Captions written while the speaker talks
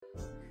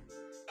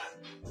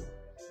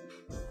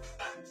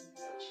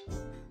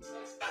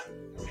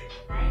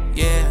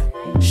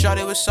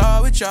shorty was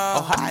all with y'all.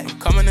 Oh, hi.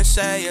 Coming to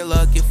say you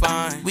look, you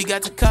fine. We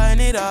got to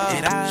cutting it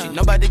off. She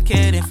know about the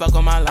kid and fuck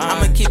on my line.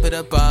 I'ma keep it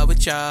above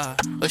with y'all.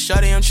 But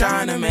shorty, I'm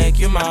trying to make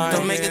you mine.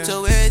 Don't make it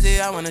too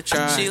easy, I wanna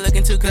try. She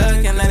looking too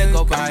good, can't let it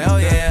go by, oh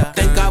yeah.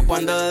 Think I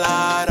won the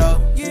lotto.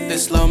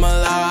 This slow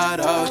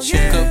mulatto. She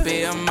could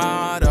be a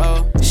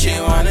model. She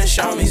wanna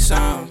show me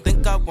some.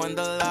 Think I won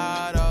the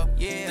lotto.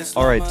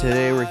 All right,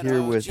 today we're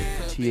here with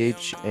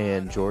TH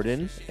and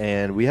Jordan,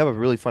 and we have a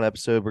really fun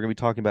episode. We're going to be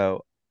talking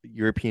about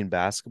European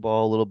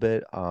basketball a little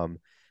bit.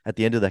 At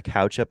the end of the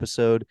couch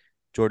episode,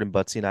 Jordan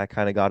Butsy and I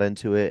kind of got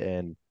into it,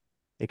 and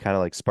it kind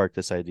of like sparked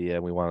this idea,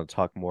 and we want to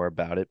talk more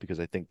about it because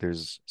I think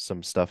there's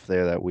some stuff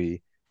there that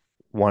we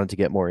wanted to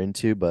get more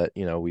into, but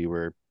you know,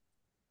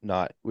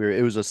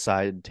 it was a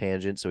side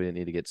tangent, so we didn't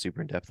need to get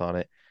super in depth on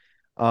it.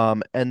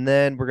 And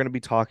then we're going to be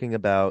talking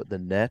about the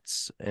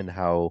Nets and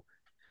how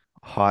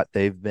hot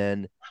they've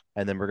been,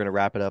 and then we're going to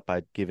wrap it up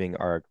by giving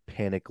our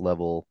panic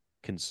level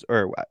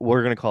or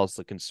we're going to call this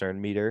the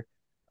concern meter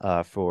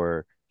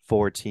for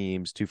 4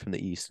 teams, 2 from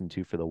the East and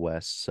 2 for the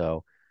West.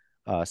 So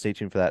stay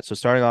tuned for that. So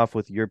starting off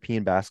with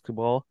European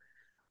basketball,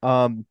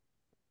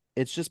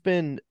 it's just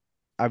been,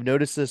 I've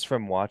noticed this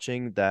from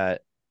watching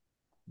that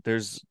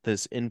there's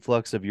this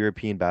influx of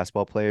European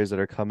basketball players that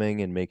are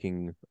coming and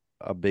making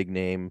a big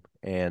name,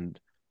 and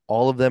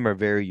all of them are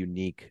very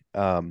unique.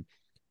 I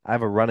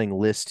have a running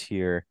list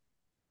here,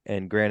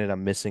 and granted,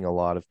 I'm missing a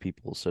lot of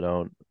people, so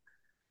don't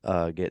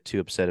get too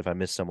upset if I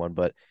miss someone.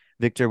 But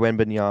Victor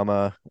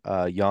Wembanyama,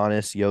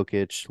 Giannis,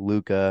 Jokic,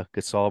 Luka,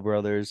 Gasol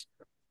brothers,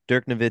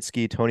 Dirk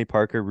Nowitzki, Tony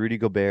Parker, Rudy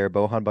Gobert,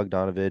 Bojan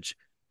Bogdanovic,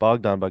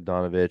 Bogdan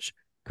Bogdanovic,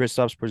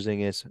 Kristaps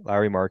Porzingis,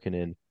 Larry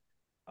Markkinen,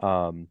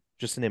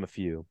 just to name a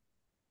few.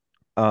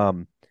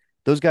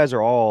 Those guys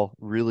are all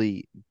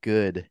really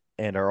good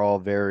and are all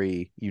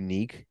very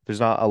unique. There's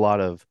not a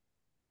lot of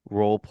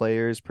role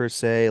players per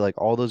se. Like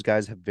all those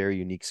guys have very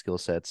unique skill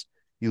sets.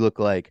 You look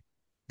like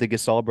the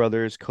Gasol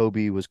brothers.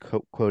 Kobe was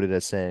quoted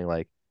as saying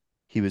like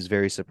he was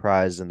very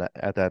surprised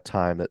at that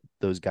time that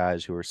those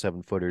guys who were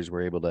 7-footers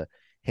were able to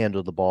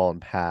handle the ball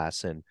and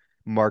pass. And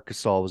Marc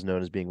Gasol was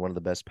known as being one of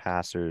the best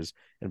passers,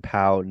 and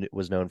Pau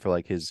was known for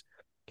like his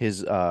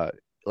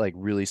like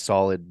really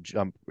solid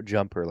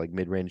jumper, like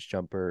mid-range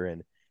jumper,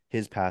 and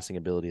his passing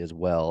ability as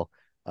well,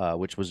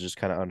 which was just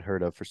kind of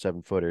unheard of for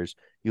 7-footers.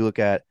 You look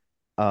at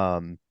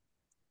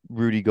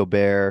Rudy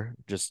Gobert,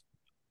 just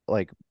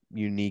like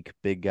unique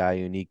big guy,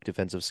 unique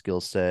defensive skill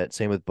set.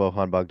 Same with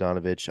Bojan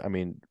Bogdanovic. I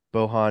mean,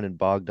 Bojan and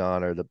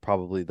Bogdan are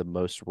probably the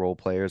most role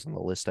players on the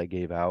list I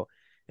gave out,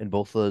 and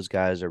both of those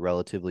guys are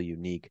relatively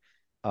unique.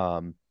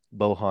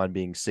 Bojan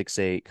being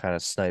 6'8", kind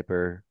of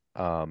sniper.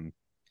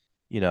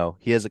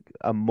 He has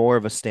a more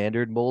of a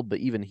standard mold, but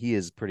even he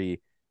is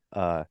pretty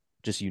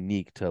just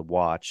unique to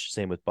watch.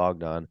 Same with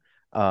Bogdan.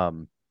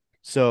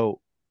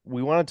 So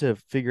we wanted to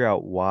figure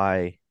out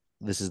why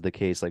this is the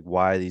case, like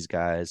why these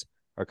guys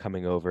are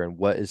coming over and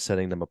what is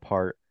setting them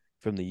apart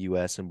from the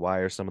US, and why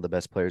are some of the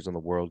best players in the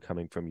world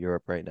coming from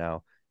Europe right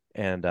now.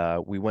 And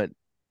we went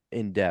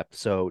in depth.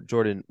 So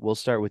Jordan, we'll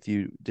start with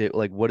you.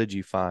 What did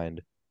you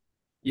find?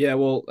 Yeah,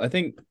 well, I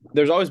think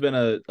there's always been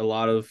a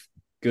lot of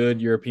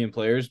good European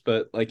players,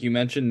 but like you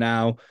mentioned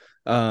now,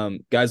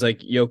 guys like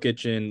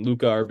Jokic and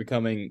Luka are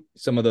becoming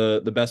some of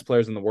the best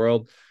players in the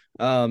world.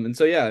 And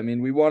so, yeah, I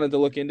mean, we wanted to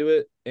look into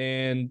it,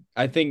 and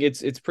I think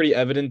it's pretty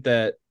evident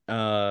that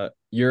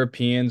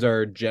Europeans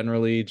are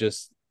generally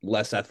just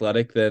less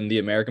athletic than the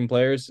American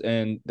players,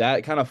 and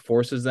that kind of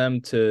forces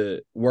them to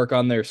work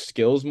on their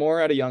skills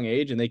more at a young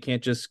age, and they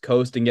can't just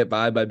coast and get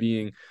by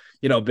being,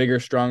 bigger,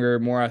 stronger,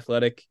 more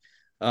athletic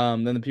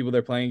than the people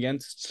they're playing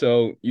against.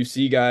 So you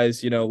see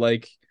guys,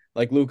 like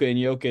Luka and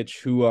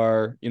Jokic, who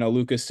are,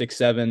 Luka's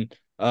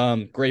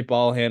 6'7", great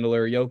ball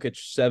handler, Jokic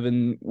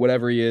 7,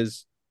 whatever he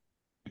is.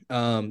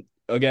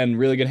 Again,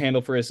 really good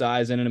handle for his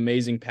size and an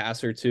amazing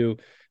passer too.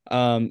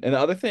 And the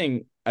other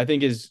thing I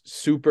think is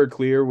super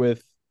clear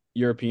with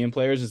European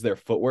players is their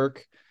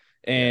footwork.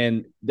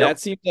 And that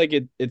seems like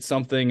it's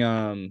something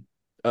a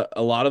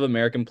lot of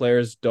American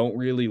players don't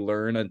really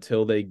learn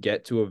until they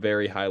get to a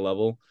very high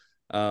level.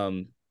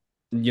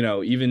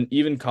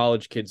 Even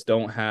college kids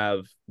don't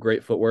have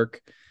great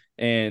footwork.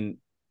 And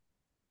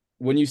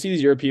when you see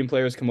these European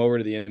players come over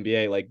to the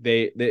NBA, like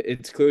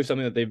it's clearly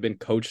something that they've been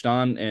coached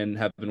on and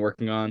have been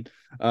working on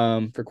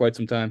for quite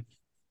some time.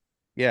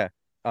 Yeah.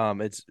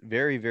 It's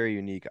very, very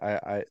unique.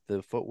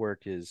 The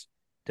footwork is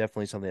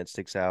definitely something that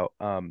sticks out.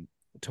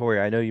 Tori,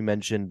 I know you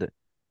mentioned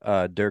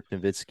Dirk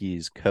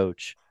Nowitzki's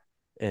coach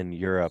in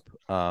Europe.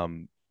 I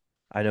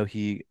know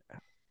he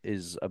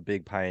is a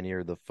big pioneer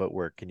of the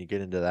footwork. Can you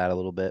get into that a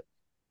little bit?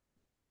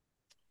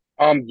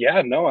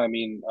 Yeah, no, I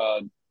mean,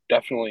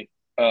 definitely.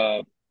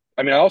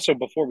 I mean, I also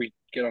before we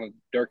get on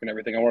Dirk and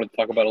everything, I wanted to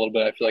talk about a little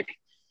bit. I feel like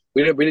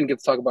we didn't get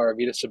to talk about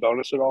Arvydas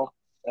Sabonis at all.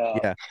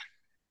 Yeah.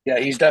 Yeah,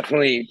 he's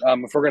definitely.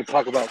 If we're going to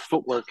talk about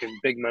footwork and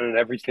big men and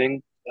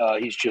everything,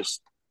 he's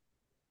just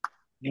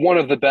one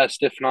of the best,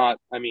 if not,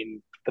 I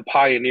mean, the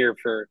pioneer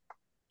for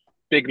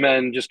big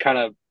men. Just kind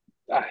of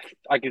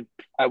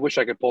I wish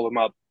I could pull him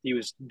up. He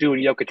was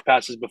doing Jokic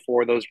passes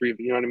before those. You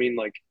know what I mean?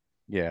 Like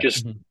Yeah.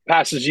 just Mhm.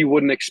 passes you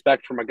wouldn't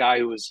expect from a guy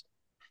who was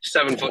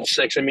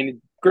 7'6". I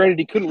mean, granted,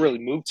 he couldn't really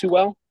move too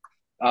well.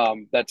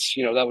 That's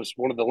that was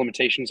one of the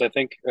limitations. I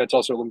think that's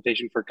also a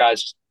limitation for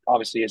guys,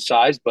 obviously his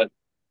size, but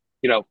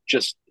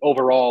just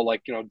overall,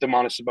 like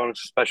Domantas Sabonis,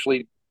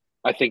 especially,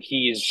 I think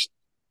he is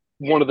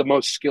one of the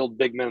most skilled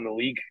big men in the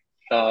league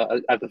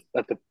at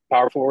the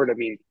power forward. I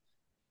mean,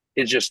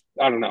 it's just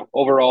I don't know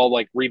overall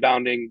like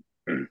rebounding.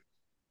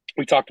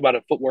 We talked about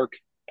it, footwork,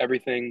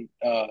 everything.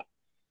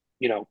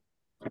 You know,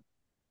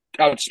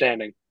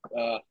 outstanding.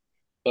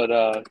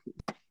 But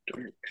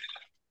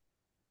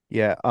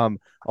Yeah.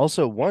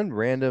 Also one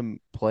random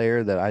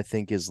player that I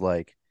think is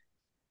like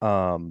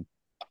um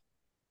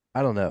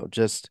I don't know,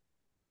 just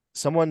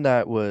someone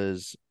that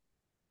was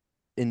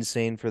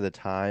insane for the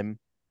time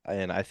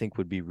and I think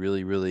would be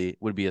really, really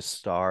would be a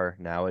star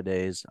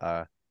nowadays.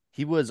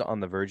 He was on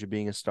the verge of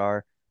being a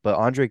star, but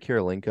Andre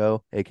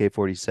Kirilenko,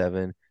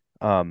 AK-47,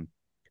 um,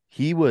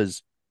 he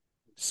was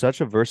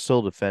such a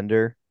versatile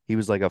defender. He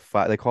was like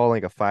they call him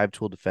like a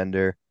five-tool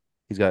defender.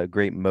 He's got a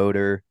great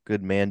motor,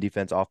 good man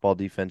defense, off-ball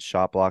defense,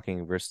 shot blocking,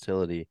 and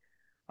versatility.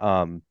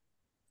 Um,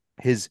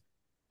 his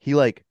he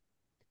like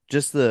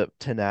just the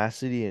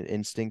tenacity and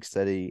instincts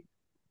that he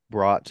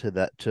brought to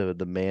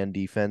the man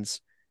defense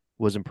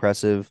was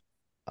impressive.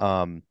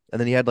 And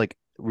then he had like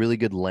really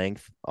good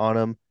length on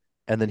him,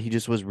 and then he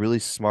just was really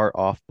smart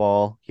off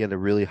ball. He had a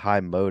really high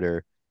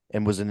motor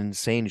and was an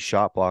insane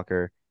shot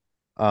blocker.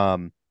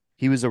 Um,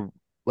 he was a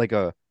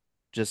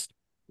just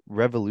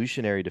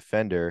revolutionary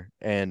defender,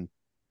 and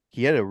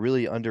he had a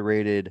really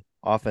underrated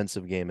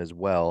offensive game as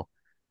well.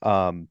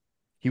 Um,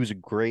 he was a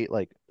great,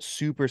 like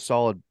super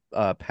solid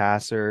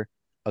passer,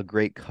 a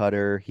great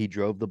cutter. He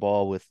drove the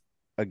ball with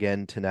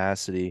again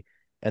tenacity,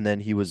 and then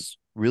he was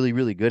really,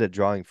 really good at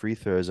drawing free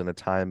throws in a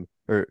time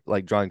or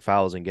like drawing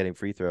fouls and getting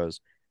free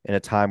throws in a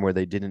time where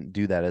they didn't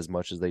do that as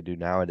much as they do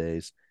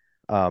nowadays.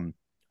 Um,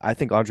 I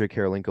think Andre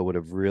Karolinko would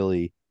have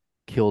really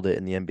killed it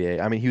in the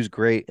NBA. I mean, he was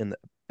great in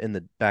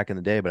the back in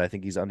the day, but I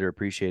think he's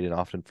underappreciated and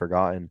often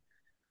forgotten.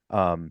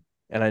 And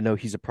I know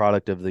he's a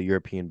product of the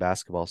European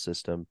basketball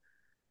system.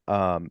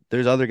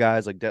 There's other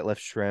guys like Detlef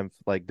Schrempf,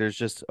 like there's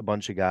just a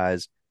bunch of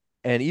guys.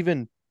 And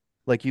even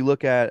like you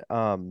look at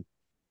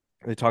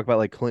they talk about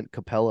like Clint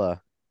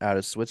Capella out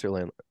of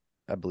Switzerland.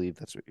 I believe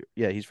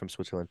yeah, he's from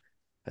Switzerland,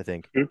 I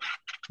think.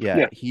 Yeah,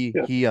 yeah,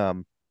 yeah.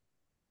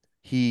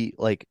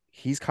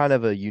 he's kind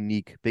of a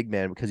unique big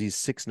man because he's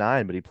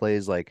 6'9", but he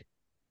plays like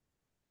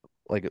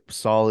a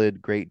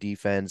solid, great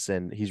defense,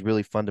 and he's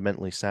really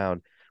fundamentally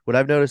sound. What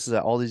I've noticed is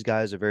that all these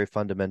guys are very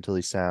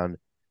fundamentally sound,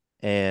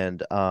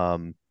 and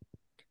a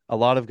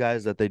lot of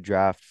guys that they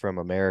draft from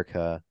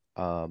America,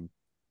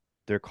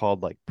 they're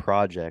called like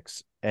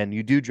projects, and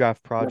you do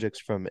draft projects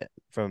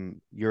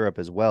from Europe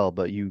as well,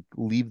 but you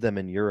leave them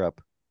in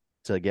Europe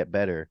to get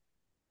better.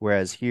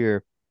 Whereas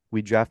here,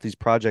 we draft these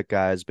project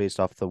guys based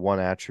off the one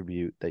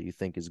attribute that you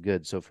think is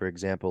good. So, for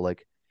example,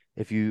 like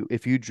if you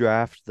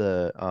draft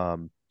the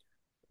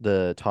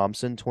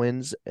Thompson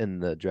twins in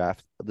the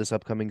draft this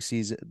upcoming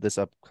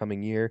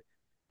year,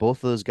 both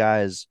of those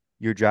guys,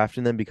 you're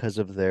drafting them because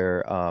of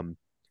their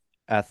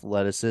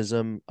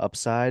athleticism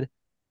upside,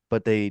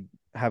 but they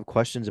have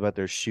questions about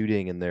their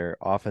shooting and their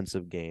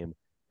offensive game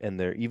and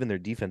their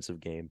defensive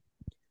game.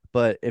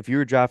 But if you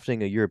were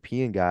drafting a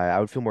European guy, I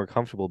would feel more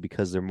comfortable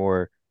because they're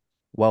more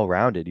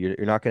well-rounded. You're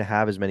not going to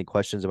have as many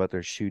questions about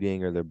their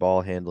shooting or their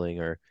ball handling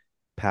or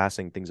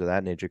passing, things of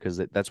that nature, because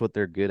that's what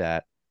they're good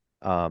at.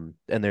 And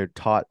they're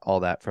taught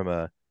all that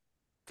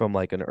from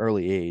like an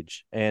early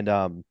age.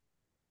 And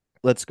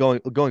let's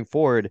going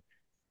forward.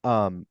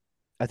 I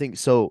think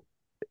so.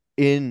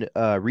 In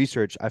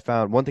research, I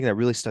found one thing that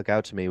really stuck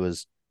out to me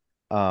was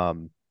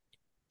um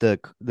the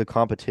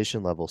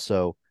competition level.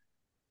 So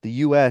the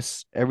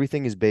US,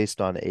 everything is based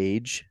on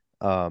age.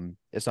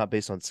 It's not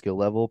based on skill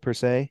level per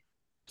se.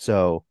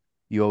 So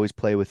you always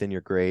play within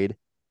your grade.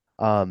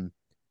 Um,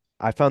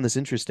 I found this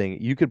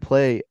interesting. You could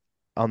play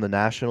on the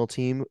national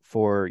team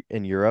for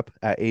in Europe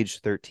at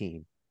age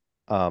 13.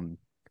 Um,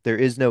 there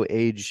is no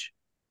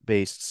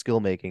age-based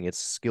skill making.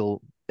 It's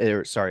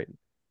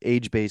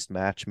age-based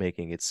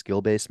matchmaking. It's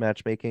skill-based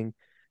matchmaking.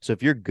 So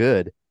if you're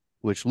good,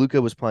 which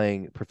Luca was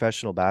playing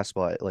professional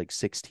basketball at like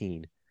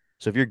 16.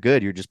 So if you're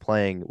good, you're just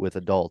playing with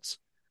adults.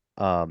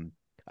 Um,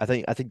 I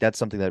think that's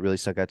something that really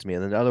stuck out to me.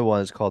 And then the other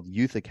one is called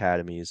youth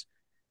academies,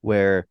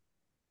 where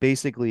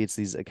basically it's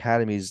these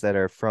academies that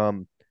are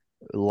from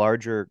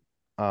larger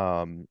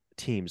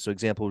teams. So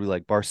example would be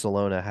like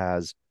Barcelona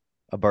has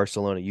a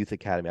Barcelona Youth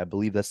Academy. I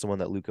believe that's the one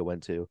that Luca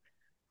went to.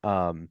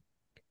 Um,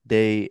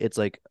 it's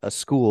like a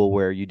school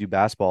where you do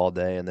basketball all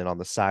day and then on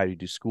the side you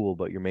do school,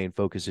 but your main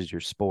focus is your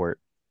sport.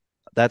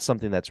 That's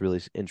something that's really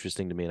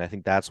interesting to me, and I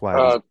think that's why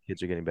these Uh,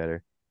 kids are getting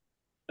better.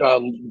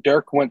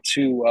 Dirk went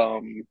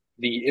to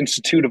the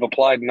Institute of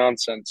Applied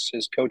Nonsense.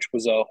 His coach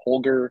was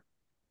Holger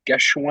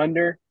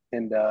Geschwender,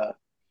 and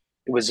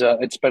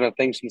it's been a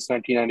thing since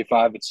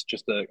 1995. It's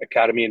just an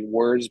academy in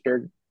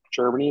Wurzburg,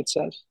 Germany. It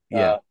says.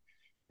 Yeah.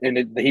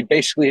 And he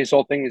basically, his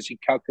whole thing is he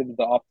calculated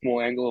the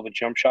optimal angle of a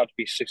jump shot to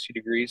be 60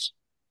 degrees.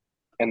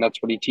 And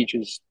that's what he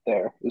teaches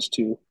there, is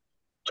to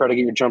try to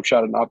get your jump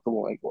shot at an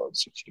optimal angle of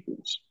 60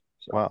 degrees.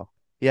 So, Wow.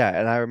 Yeah,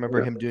 and I remember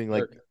yeah. him doing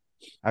like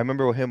I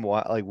remember him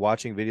like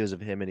watching videos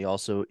of him, and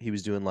he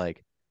was doing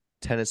like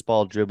tennis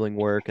ball dribbling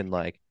work and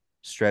like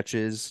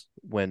stretches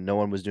when no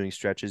one was doing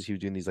stretches. He was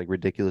doing these like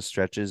ridiculous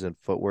stretches and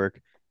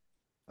footwork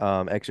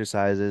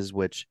exercises,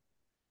 which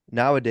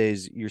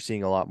nowadays you're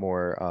seeing a lot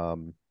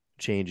more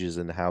changes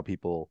in how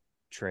people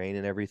train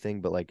and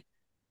everything. But like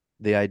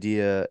the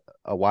idea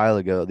a while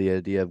ago, the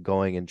idea of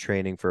going and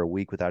training for a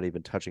week without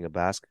even touching a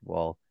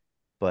basketball,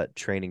 but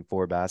training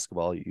for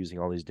basketball using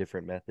all these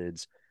different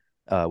methods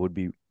would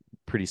be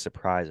pretty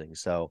surprising.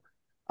 So,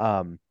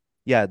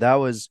 yeah, that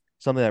was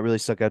something that really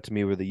stuck out to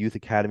me were the youth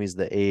academies,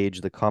 the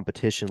age, the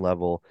competition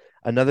level.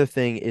 Another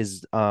thing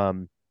is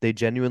they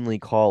genuinely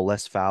call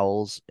less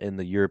fouls in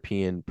the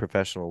European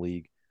professional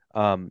league.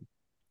 Um,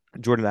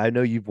 Jordan, I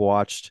know you've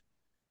watched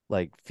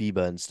like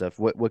FIBA and stuff.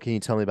 What can you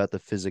tell me about the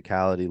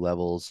physicality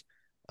levels?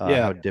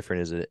 Yeah. How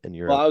different is it in Well,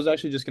 Europe? I was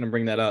actually just going to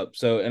bring that up.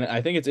 So, and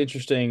I think it's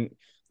interesting.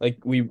 Like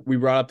we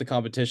brought up the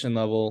competition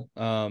level,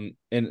 and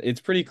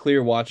it's pretty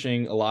clear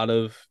watching a lot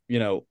of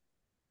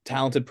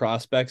talented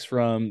prospects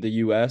from the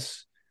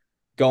U.S.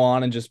 go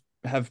on and just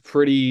have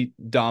pretty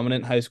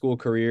dominant high school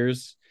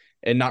careers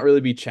and not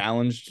really be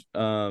challenged.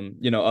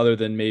 Other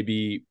than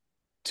maybe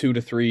 2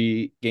 to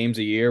 3 games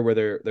a year where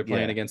they're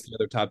playing Yeah. against the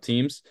other top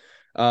teams.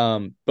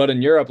 But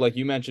in Europe, like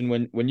you mentioned,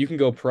 when you can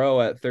go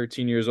pro at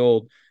 13 years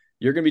old,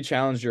 you're going to be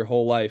challenged your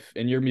whole life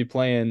and you're going to be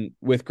playing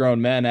with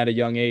grown men at a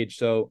young age.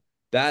 So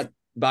that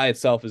by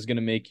itself is going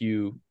to make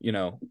you,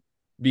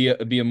 be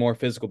a more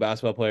physical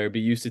basketball player,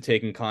 be used to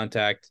taking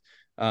contact,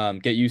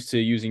 get used to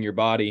using your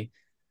body.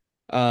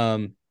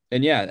 And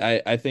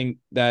yeah, I think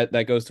that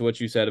goes to what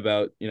you said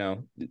about,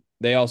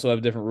 they also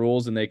have different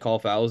rules and they call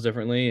fouls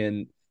differently.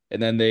 And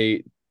then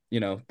they,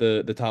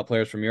 the top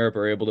players from Europe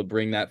are able to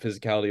bring that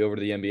physicality over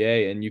to the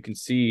NBA. And you can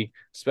see,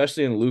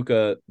 especially in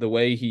Luka, the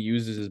way he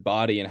uses his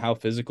body and how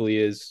physical he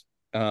is,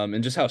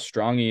 and just how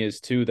strong he is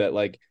too, that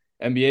like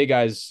NBA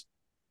guys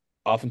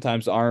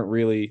oftentimes aren't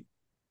really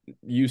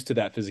used to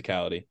that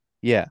physicality.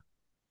 Yeah.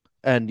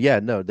 And yeah,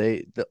 no,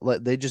 they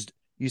just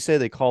you say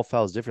they call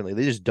fouls differently.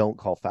 They just don't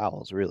call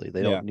fouls, really.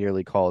 They Yeah. don't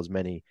nearly call as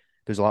many.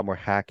 There's a lot more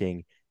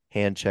hacking,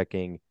 hand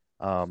checking.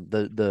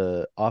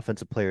 The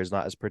offensive player is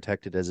not as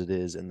protected as it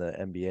is in the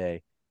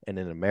NBA and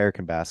in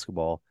American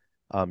basketball.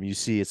 You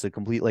see it's a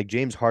complete like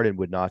James Harden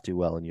would not do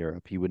well in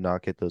Europe. He would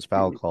not get those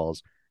foul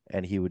calls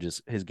and he would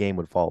just his game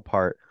would fall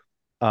apart.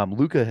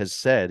 Luca has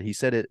said he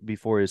said it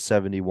before his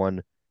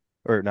 71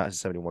 or not his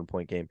 71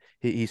 point game.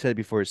 He said it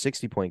before his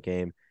 60 point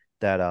game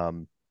that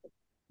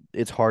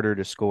it's harder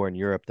to score in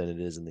Europe than it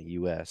is in the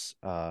US.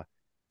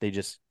 They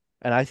just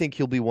and I think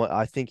he'll be one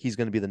I think he's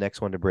going to be the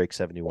next one to break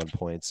 71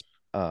 points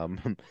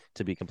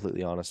to be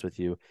completely honest with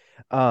you.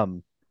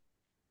 Um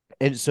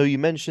and so you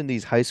mentioned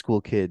these high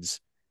school kids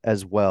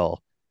as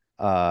well.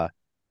 Uh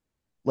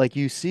like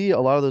you see a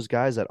lot of those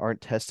guys that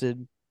aren't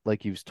tested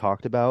like you've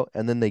talked about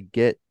and then they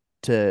get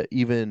to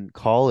even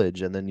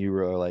college and then you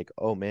were like,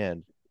 "Oh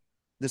man,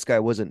 this guy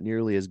wasn't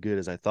nearly as good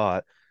as I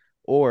thought."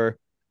 Or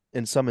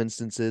in some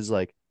instances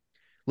like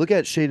look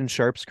at Shaden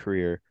Sharp's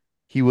career.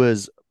 He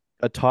was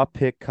a top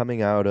recruit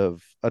coming out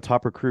of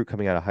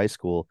high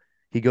school.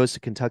 He goes to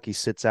Kentucky,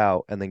 sits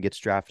out, and then gets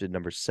drafted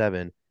number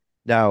 7.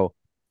 Now,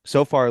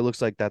 so far it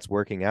looks like that's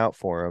working out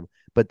for him,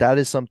 but that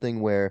is something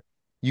where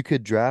you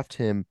could draft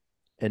him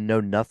and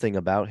know nothing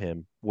about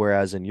him.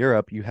 Whereas in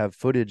Europe, you have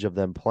footage of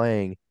them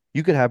playing.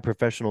 You could have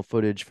professional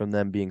footage from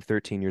them being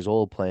 13 years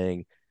old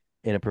playing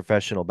in a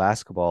professional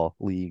basketball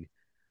league,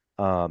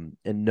 and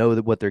know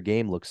that what their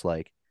game looks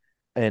like.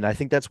 And I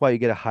think that's why you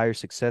get a higher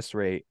success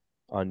rate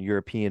on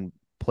European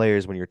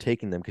players when you're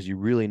taking them because you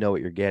really know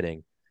what you're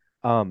getting.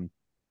 Um,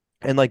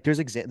 and like there's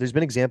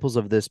been examples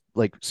of this,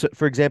 like so,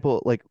 for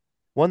example, like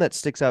one that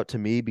sticks out to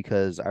me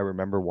because I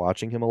remember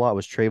watching him a lot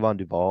was Trayvon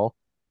Duval.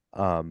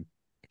 Um,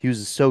 he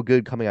was so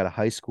good coming out of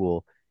high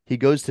school. He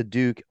goes to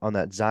Duke on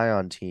that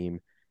Zion team,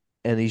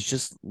 and he's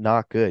just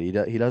not good. He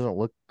doesn't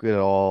look good at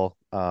all.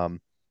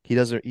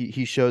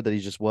 He showed that he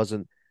just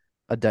wasn't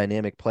a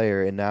dynamic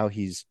player, and now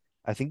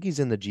I think he's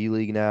in the G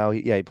League now.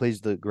 He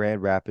plays the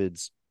Grand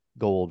Rapids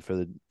Gold for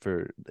the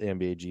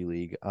NBA G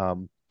League.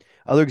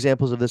 Other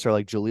examples of this are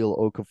like Jahlil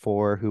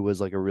Okafor, who was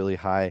like a really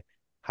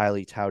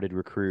highly touted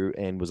recruit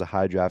and was a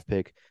high draft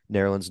pick.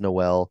 Nerlens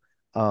Noel.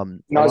 A lot of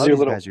Nazir these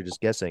Little. guys you're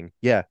just guessing.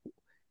 Yeah,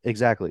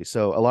 exactly.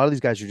 So a lot of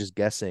these guys you're just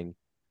guessing.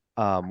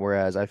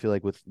 Whereas I feel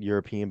like with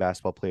European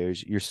basketball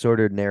players, you're sort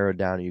of narrowed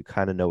down and you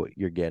kind of know what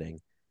you're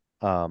getting.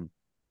 Um,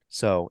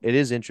 so it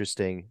is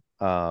interesting.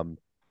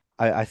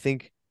 I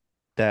think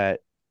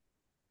that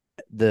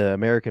the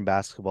American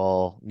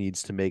basketball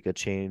needs to make a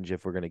change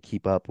if we're going to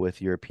keep up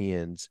with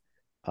Europeans.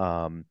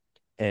 Um,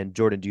 and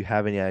Jordan, do you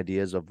have any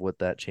ideas of what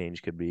that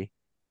change could be?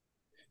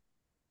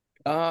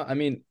 I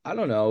mean, I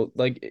don't know.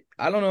 Like,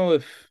 I don't know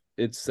if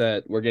it's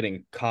that we're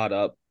getting caught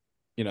up,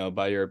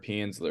 by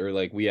Europeans or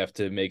like we have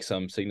to make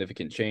some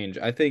significant change.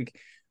 I think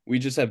we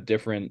just have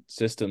different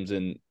systems,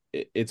 and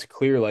it's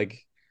clear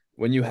like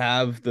when you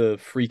have the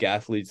freak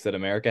athletes that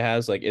America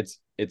has, like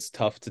it's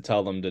tough to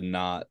tell them to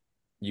not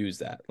use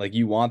that. Like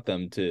you want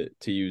them to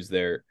use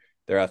their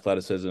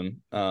athleticism.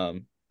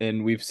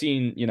 And we've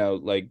seen,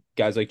 like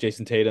guys like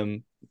Jason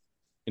Tatum,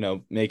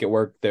 make it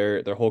work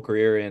their whole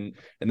career and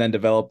then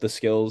develop the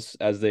skills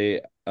as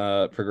they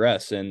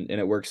progress, and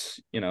it works,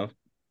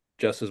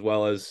 just as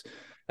well as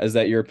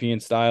that European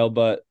style.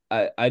 But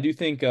I do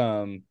think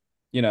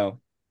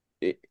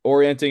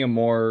orienting a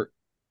more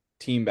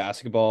team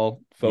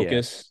basketball Yeah,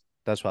 focus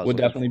that's what I was would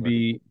looking definitely for.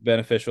 be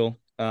beneficial.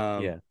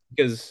 Yeah,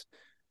 Because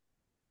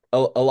a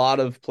lot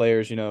of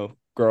players,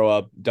 grow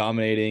up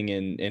dominating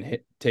and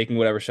taking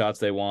whatever shots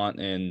they want,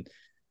 and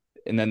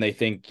then they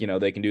think,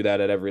 they can do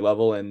that at every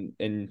level,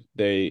 and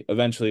they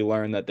eventually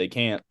learn that they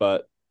can't.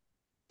 But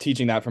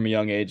teaching that from a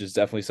young age is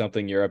definitely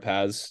something Europe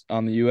has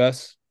on the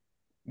US.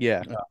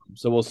 yeah,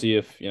 So we'll see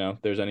if,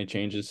 there's any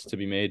changes to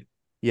be made.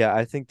 yeah.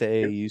 I think the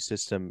AAU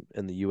system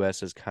in the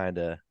U.S. is kind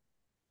of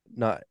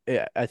not.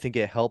 I think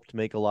it helped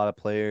make a lot of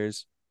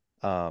players,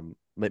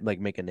 like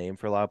make a name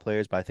for a lot of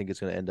players, but I think it's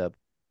going to end up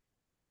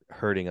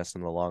hurting us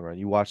in the long run.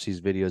 You watch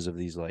these videos of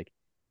these like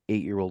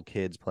 8-year-old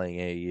kids playing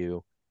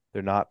AAU.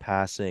 They're not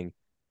passing,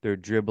 they're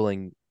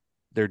dribbling,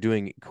 they're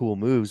doing cool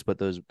moves, but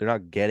they're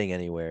not getting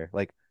anywhere.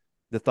 Like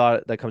the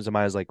thought that comes to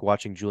mind is like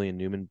watching Julian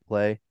Newman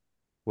play,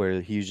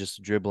 where he's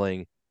just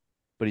dribbling,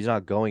 but he's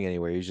not going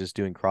anywhere. He's just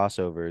doing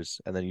crossovers,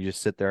 and then you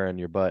just sit there on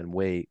your butt and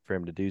wait for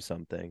him to do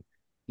something.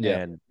 Yeah.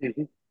 And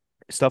Mhm.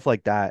 stuff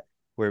like that,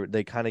 where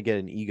they kind of get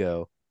an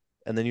ego.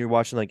 And then you're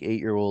watching like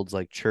 8-year-olds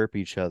like chirp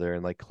each other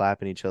and like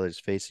clap in each other's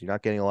face. You're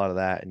not getting a lot of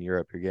that in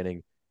Europe. You're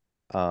getting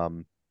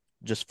um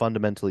just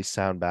fundamentally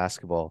sound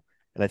basketball.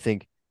 And I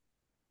think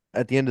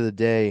at the end of the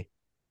day,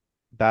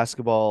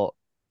 basketball,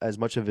 as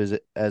much of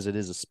as it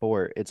is a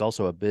sport, it's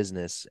also a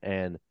business,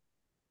 and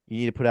you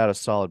need to put out a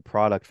solid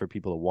product for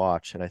people to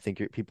watch. And I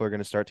think people are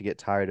going to start to get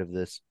tired of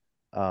this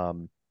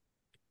um,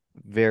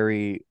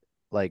 very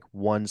like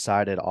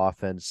one-sided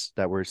offense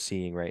that we're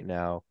seeing right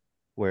now,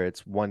 where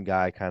it's one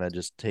guy kind of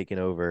just taking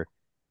over.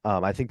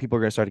 I think people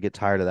are going to start to get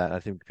tired of that. I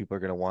think people are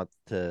going to want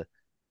to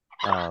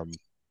um,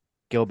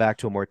 go back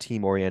to a more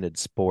team-oriented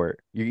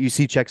sport. You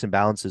see checks and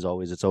balances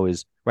always. It's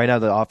always right now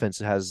the offense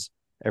has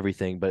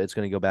everything, but it's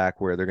going to go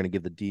back where they're going to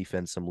give the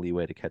defense some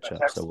leeway to catch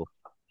up. So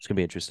it's going to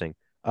be interesting.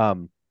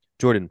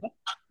 Jordan,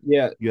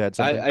 Yeah. you had I,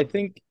 something? I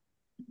think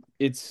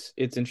it's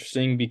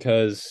interesting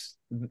because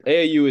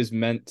AAU is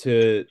meant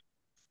to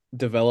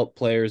develop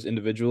players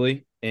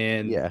individually,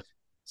 and Yeah,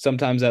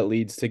 sometimes that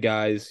leads to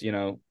guys,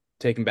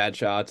 taking bad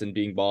shots and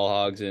being ball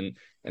hogs and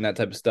that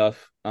type of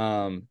stuff.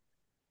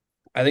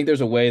 I think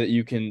there's a way that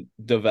you can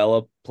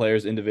develop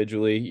players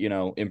individually,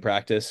 in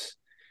practice,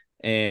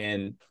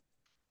 and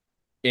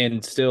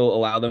still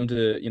allow them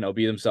to,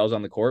 be themselves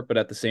on the court, but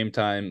at the same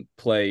time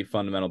play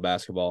fundamental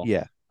basketball.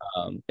 yeah.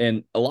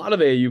 And a lot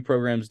of AAU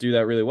programs do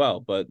that really well,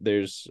 but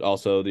there's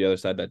also the other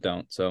side that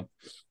don't. So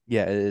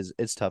Yeah, it is.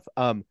 It's tough.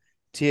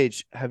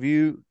 TH, have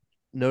you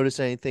noticed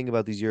anything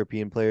about these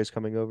European players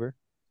coming over?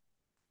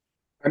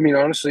 I mean,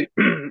 honestly,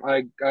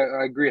 I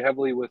agree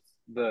heavily with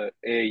the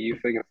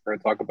AAU thing. If we're going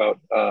to talk about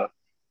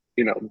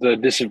the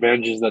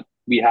disadvantages that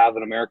we have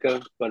in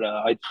America, but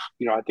I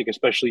think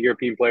especially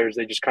European players,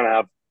 they just kind of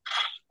have.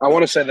 I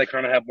want to say they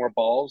kind of have more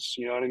balls.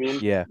 You know what I mean?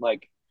 Yeah,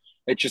 Like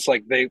it's just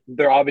like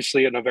they're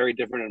obviously in a very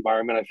different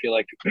environment. I feel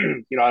like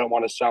I don't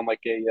want to sound like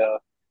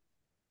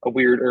a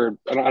weird, or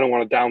I don't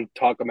want to down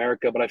talk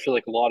America, but I feel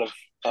like a lot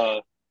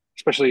of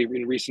especially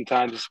in recent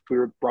times we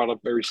were brought up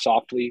very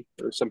softly,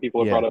 or some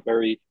people are yeah, brought up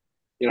very,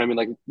 I mean,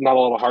 like not a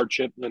lot of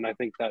hardship. And I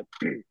think that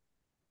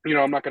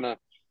I'm not gonna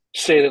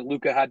say that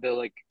Luca had to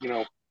like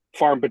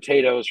farm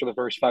potatoes for the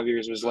first 5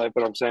 years of his life,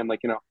 but I'm saying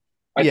like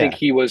I think yeah,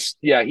 he was,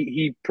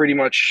 he pretty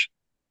much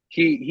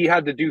he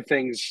had to do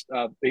things.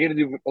 He had to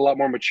do a lot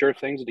more mature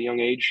things at a young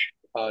age.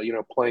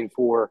 Playing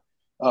for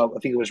I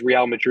think it was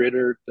Real Madrid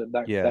or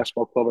that yeah.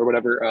 basketball club or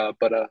whatever.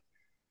 But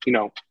you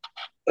know,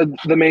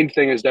 the main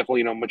thing is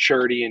definitely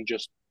maturity and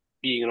just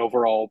being an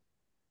overall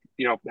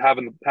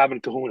having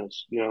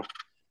kahunas.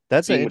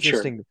 That's an Being mature.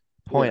 interesting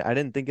Yeah. point. I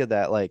didn't think of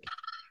that. Like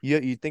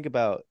you think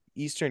about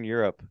Eastern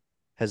Europe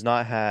has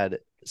not had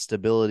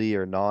stability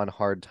or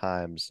non-hard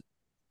times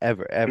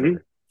ever, Hmm.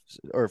 ever,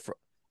 or for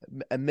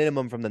a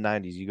minimum from the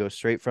 90s. You go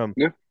straight from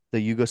Yeah. the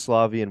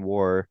Yugoslavian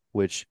war,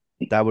 which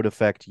that would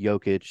affect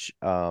Jokic,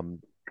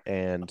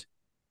 and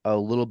a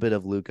little bit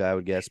of Luka, I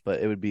would guess, but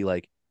it would be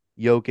like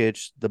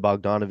Jokic, the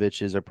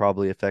Bogdanoviches are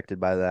probably affected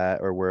by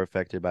that or were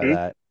affected by Hmm.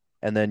 that.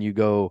 And then you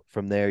go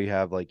from there, you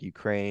have like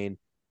Ukraine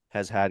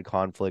has had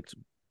conflict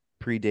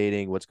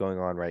predating what's going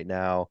on right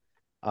now.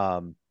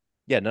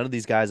 Yeah, none of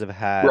these guys have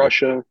had.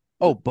 Russia.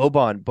 Oh,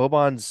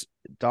 Boban's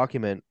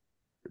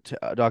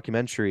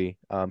documentary.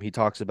 He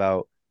talks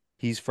about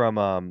he's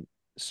from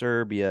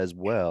Serbia as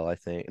well. I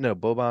think no,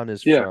 Boban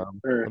is Yeah.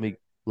 from. Or Let me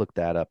look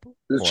that up. is it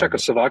Hold on.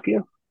 Czechoslovakia?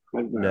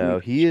 No,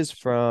 he is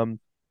from.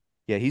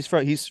 Yeah, he's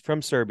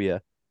from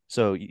Serbia.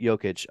 So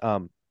Jokic,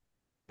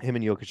 him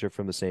and Jokic are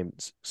from the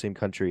same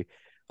country.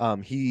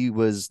 He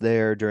was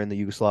there during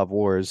the Yugoslav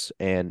wars,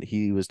 and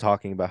he was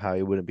talking about how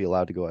he wouldn't be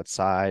allowed to go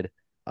outside,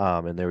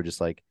 and they were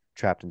just like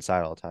trapped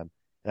inside all the time.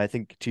 And I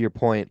think to your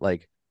point,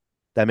 like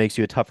that makes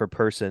you a tougher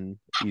person.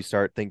 You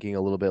start thinking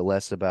a little bit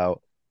less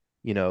about,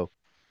 you know,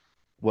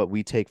 what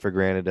we take for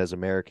granted as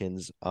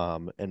Americans.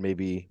 And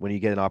maybe when you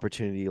get an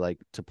opportunity like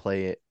to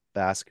play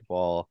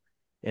basketball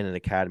in an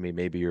academy,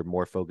 maybe you're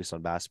more focused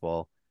on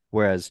basketball.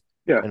 Whereas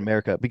Yeah. in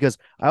America, because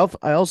I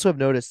also have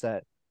noticed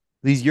that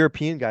these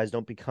European guys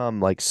don't become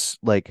like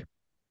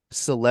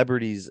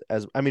celebrities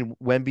as I mean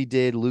Wemby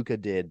did, Luca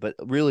did, but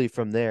really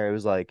from there it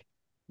was like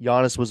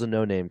Giannis was a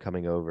no name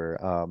coming over.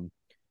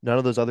 None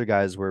of those other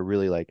guys were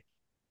really like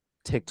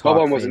TikTok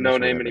Boban was a famous no or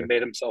name, and he whatever.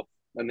 made himself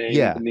a name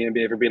Yeah, in the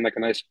NBA for being like a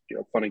nice,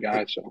 funny e-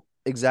 guy. So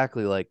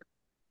exactly. Like,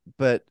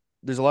 but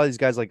there's a lot of these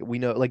guys like we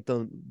know, like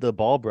the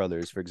Ball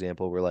brothers, for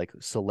example, were like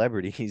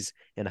celebrities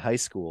in high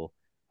school.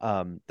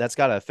 That's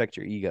got to affect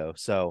your ego.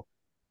 So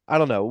I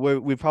don't know.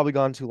 We've probably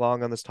gone too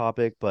long on this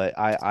topic, but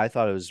I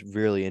thought it was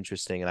really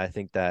interesting, and I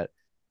think that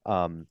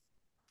um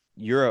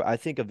Europe. I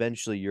think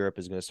eventually Europe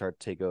is going to start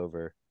to take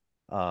over.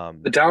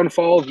 the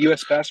downfall of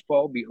U.S.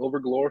 basketball will be over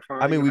I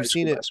glorifying mean, the high we've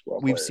seen school it. basketball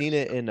We've seen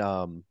players. it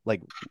in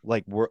like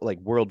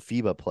World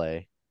FIBA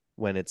play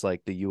when it's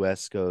like the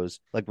U.S. goes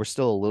like we're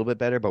still a little bit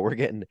better, but we're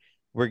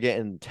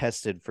getting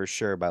tested for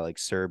sure by like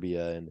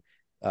Serbia and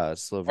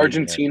Slovenia and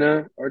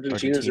Argentina's a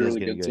Argentina's really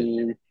getting good good.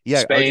 team. Yeah,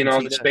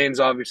 Argentina. Spain's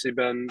obviously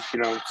been,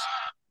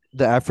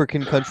 The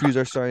African countries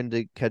are starting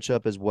to catch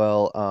up as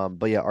well.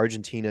 But yeah,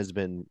 Argentina's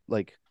been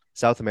like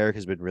South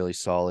America's been really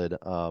solid.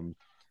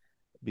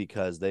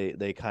 Because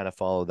they kind of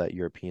follow that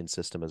European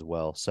system as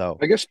well. So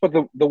I guess, but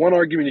the one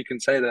argument you can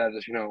say to that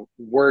is,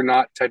 we're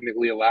not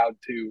technically allowed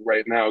to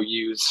right now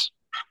use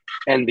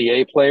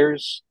NBA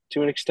players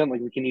to an extent. Like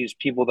we can use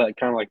people that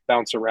kind of like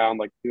bounce around,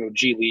 like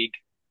G League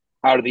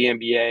out of the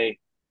NBA,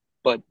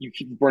 but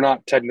we're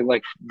not technically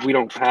like we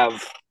don't have.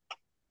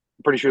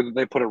 I'm pretty sure that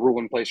they put a rule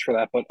in place for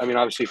that, but I mean,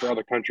 obviously for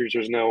other countries,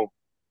 there's no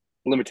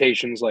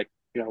limitations. Like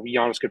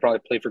Giannis could probably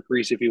play for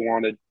Greece if he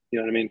wanted. You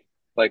know what I mean?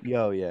 Like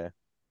yo, yeah.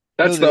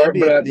 No, that's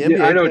but The yeah,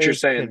 I NBA know what you're players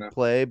saying can though.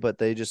 play, but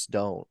they just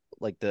don't.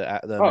 Like the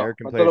Oh,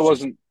 American I thought it players just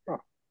wasn't. Oh,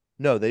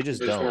 no, they they just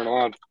just don't. weren't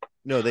allowed.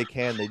 No, they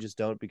can, they just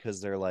don't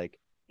because they're like,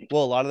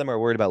 well, a lot of them are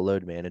worried about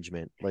load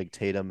management. Like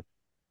Tatum,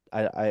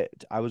 I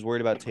was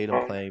worried about Tatum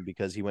Um, playing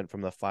because he went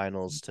from the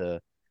finals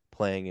to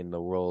playing in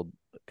the World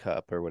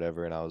Cup or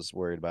whatever, and I was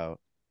worried about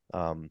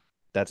um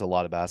that's a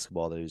lot of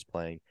basketball that he was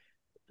playing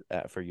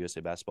for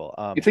USA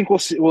basketball. you think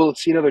we'll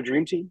see another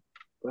dream team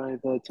by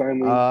the time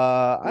we?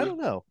 I don't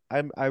know.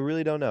 I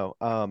really don't know.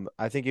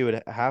 I think it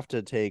would have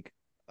to take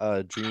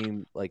a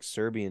dream like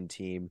Serbian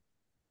team,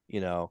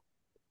 you know,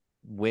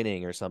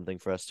 winning or something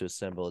for us to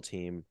assemble a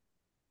team.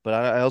 But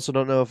I also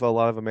don't know if a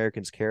lot of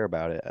Americans care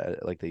about it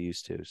like they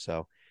used to.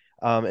 So,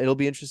 it'll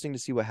be interesting to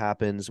see what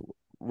happens.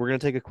 We're gonna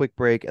take a quick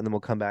break and then we'll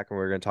come back and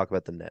we're gonna talk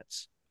about the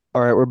Nets.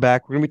 All right, we're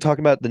back. We're gonna be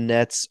talking about the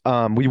Nets.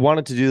 We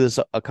wanted to do this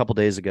a couple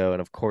days ago,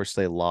 and of course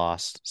they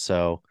lost.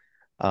 So,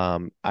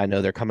 I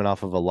know they're coming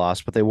off of a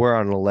loss, but they were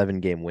on an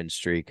 11 game win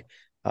streak.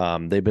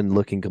 They've been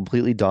looking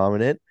completely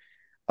dominant.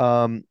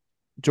 Um,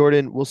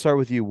 Jordan, we'll start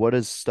with you. What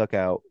has stuck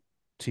out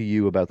to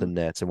you about the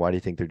Nets, and why do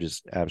you think they're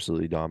just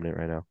absolutely dominant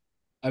right now?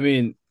 I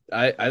mean,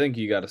 I think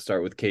you got to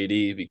start with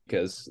KD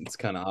because it's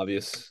kind of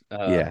obvious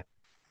Yeah,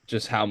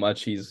 just how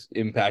much he's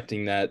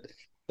impacting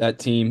that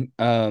team.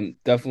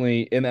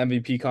 Definitely in the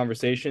MVP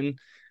conversation,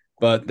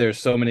 but there's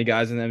so many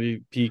guys in the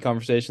MVP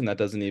conversation that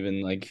doesn't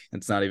even like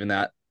it's not even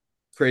that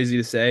crazy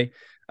to say.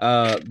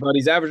 But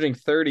he's averaging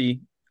 30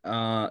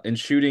 and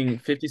shooting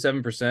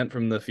 57%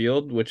 from the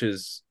field, which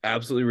is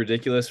absolutely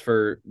ridiculous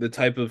for the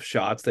type of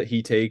shots that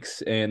he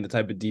takes and the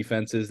type of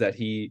defenses that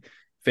he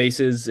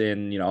faces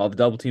and all the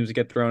double teams that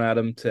get thrown at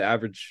him. To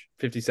average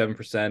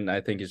 57%,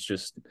 I think is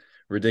just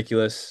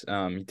ridiculous.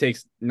 He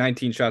takes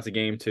 19 shots a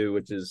game too,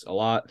 which is a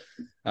lot.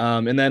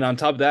 And then on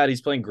top of that,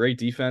 he's playing great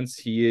defense.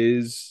 He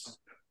is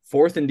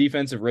fourth in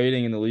defensive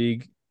rating in the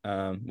league,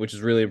 which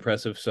is really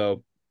impressive.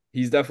 So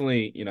he's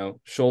definitely,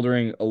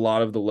 shouldering a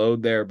lot of the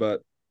load there,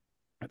 but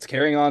it's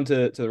carrying on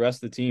to the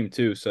rest of the team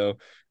too. So,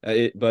 but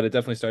it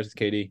definitely starts with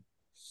KD.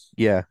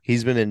 yeah,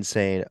 he's been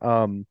insane.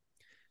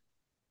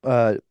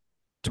 Uh,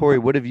 Tori,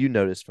 what have you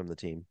noticed from the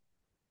team?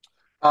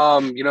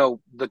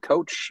 The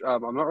coach.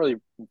 I'm not really.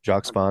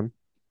 Jock Spawn?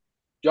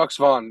 Jacques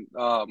Vaughn.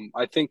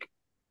 I think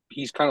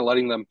he's kind of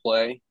letting them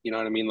play. You know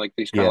what I mean? Like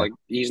he's kind of Yeah, like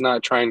he's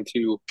not trying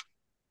to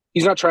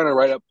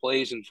write up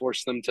plays and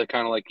force them to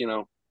kind of like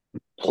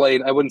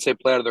play. I wouldn't say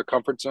play out of their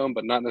comfort zone,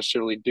 but not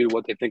necessarily do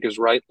what they think is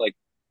right. Like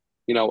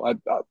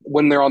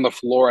when they're on the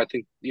floor, I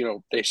think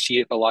they see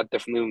it a lot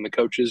differently than the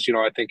coaches.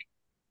 I think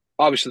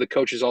obviously the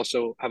coaches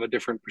also have a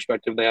different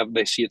perspective.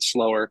 They see it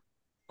slower.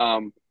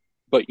 Um,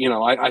 but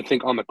I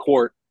think on the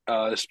court,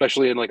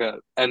 especially in like a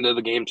end of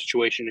the game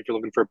situation, if you're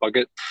looking for a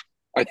bucket,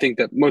 I think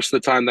that most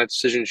of the time that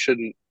decision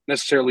shouldn't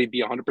necessarily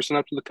be 100%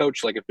 up to the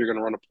coach. Like if you're going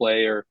to run a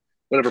play or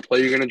whatever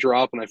play you're going to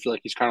drop, and I feel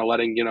like he's kind of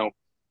letting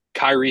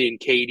Kyrie and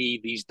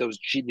KD,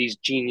 these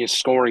genius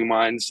scoring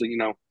minds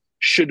that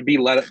should be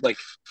let like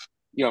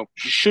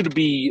should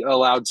be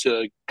allowed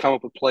to come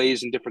up with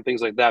plays and different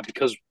things like that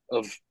because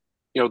of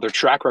their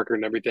track record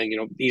and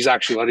everything. He's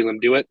actually letting them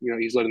do it.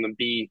 He's letting them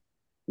be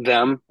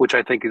them, which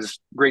I think is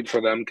great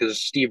for them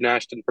because Steve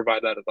Nash didn't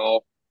provide that at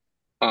all.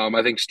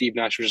 I think Steve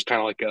Nash was just kind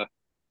of like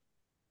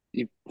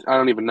I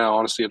don't even know,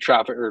 honestly, a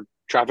traffic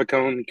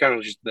cone, kind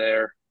of just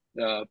there.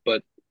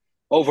 But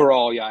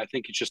overall, yeah, I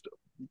think it's just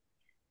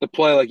the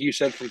play, like you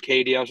said, from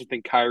KD. I also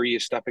think Kyrie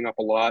is stepping up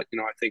a lot.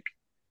 I think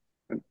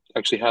I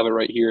actually have it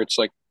right here. It's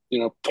like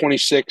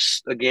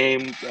 26 a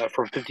game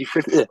from 50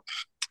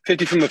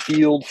 from the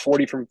field,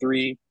 40 from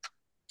three.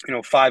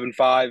 5 and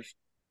 5,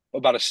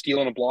 about a steal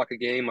and a block a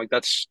game. Like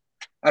that's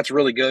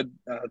really good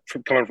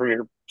coming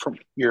from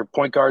your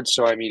point guard.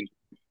 So I mean,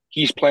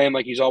 he's playing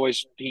like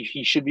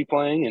he should be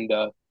playing,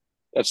 and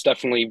that's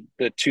definitely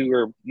the two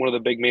or one of the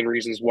big main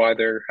reasons why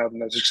they're having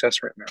that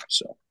success right now.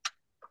 So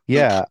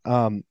Yeah.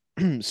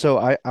 So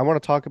I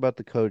want to talk about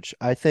the coach.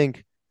 I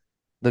think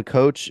the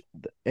coach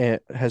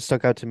has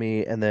stuck out to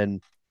me, and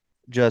then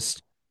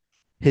just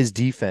his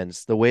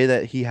defense, the way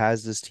that he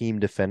has this team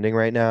defending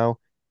right now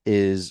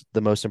is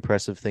the most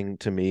impressive thing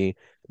to me.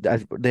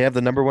 They have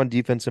the number one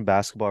defense in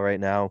basketball right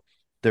now.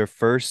 They're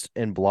first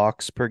in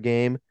blocks per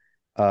game,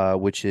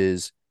 which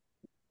is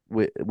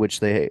which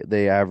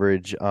they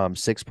average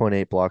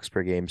 6.8 blocks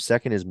per game.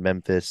 Second is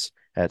Memphis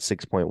at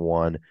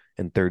 6.1,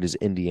 and third is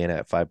Indiana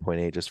at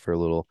 5.8, just for a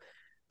little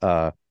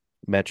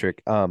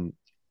metric.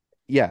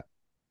 Yeah,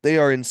 they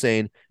are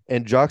insane.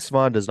 And Jacques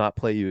Vaughn does not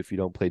play you if you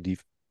don't play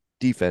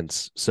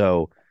defense.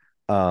 So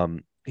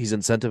he's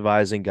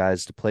incentivizing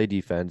guys to play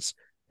defense,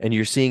 and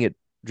you're seeing it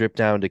drip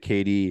down to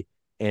KD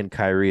and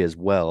Kyrie as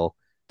well.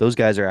 Those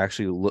guys are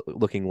actually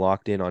looking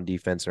locked in on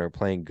defense and are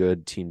playing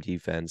good team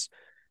defense.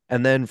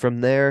 And then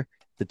from there,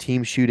 the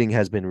team shooting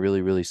has been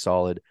really, really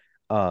solid.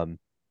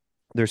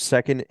 They're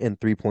second in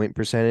 3-point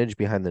percentage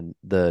behind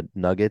the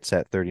Nuggets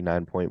at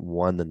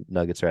 39.1. The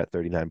Nuggets are at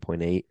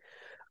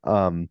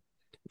 39.8.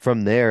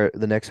 From there,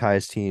 the next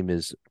highest team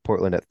is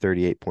Portland at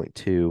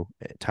 38.2,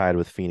 tied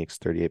with Phoenix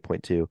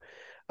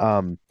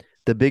 38.2.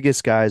 The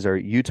biggest guys are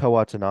Yuta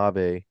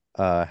Watanabe,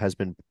 has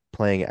been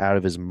playing out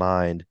of his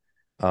mind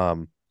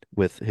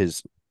with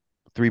his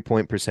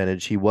 3-point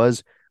percentage. He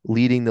was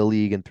leading the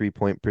league in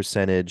 3-point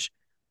percentage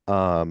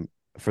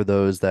for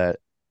those that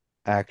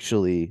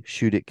actually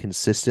shoot it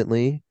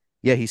consistently.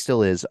 Yeah, he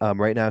still is.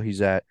 Right now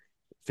he's at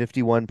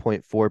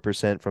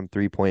 51.4% from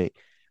 3-point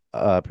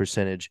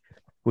percentage,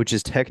 which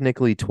is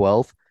technically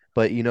 12th,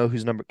 but you know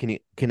who's number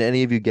can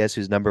any of you guess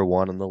who's number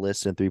 1 on the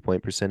list in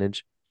 3-point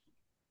percentage?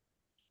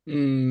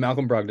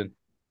 Malcolm Brogdon.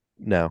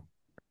 No.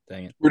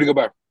 Dang it. Rudy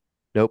Gobert.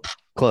 Nope.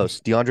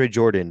 Close. DeAndre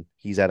Jordan,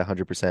 he's at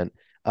 100%.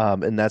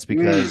 And that's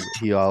because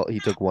he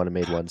took one and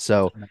made one.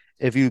 So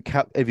if you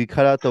cut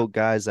out the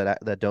guys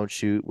that don't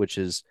shoot, which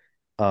is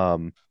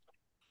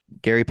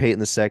Gary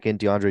Payton II,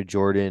 DeAndre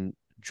Jordan,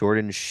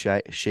 Jordan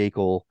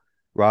Shackle,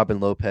 Robin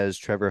Lopez,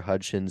 Trevor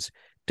Hutchins,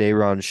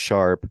 Day'Ron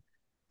Sharpe,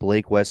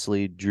 Blake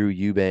Wesley, Drew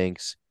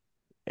Eubanks,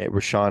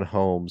 Rashawn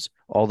Holmes,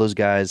 all those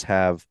guys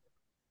are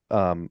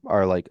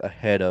like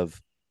ahead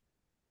of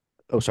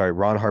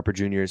Ron Harper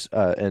Jr.'s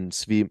and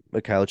Svi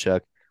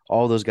Mikhailchuk.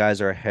 All those guys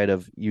are ahead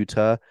of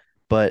Utah,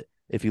 but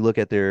if you look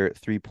at their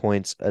 3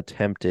 points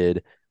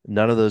attempted,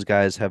 none of those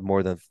guys have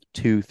more than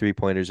 2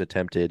 3-pointers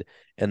attempted,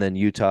 and then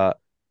Utah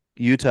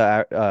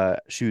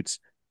shoots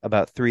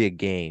about 3 a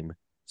game.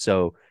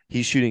 So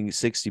he's shooting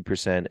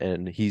 60%,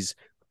 and he's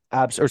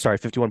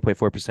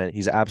 51.4%.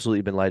 He's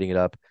absolutely been lighting it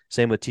up.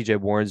 Same with TJ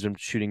Warren's been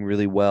shooting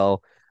really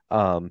well.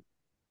 And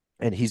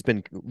he's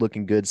been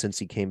looking good since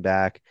he came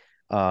back.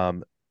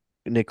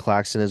 Nick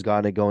Claxton has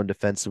gotten it going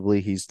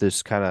defensively. He's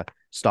just kind of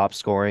stopped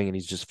scoring, and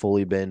he's just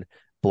fully been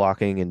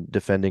blocking and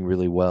defending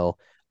really well.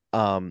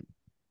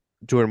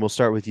 Jordan, we'll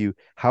start with you.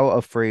 How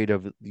afraid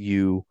of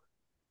you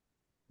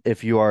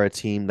if you are a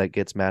team that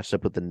gets matched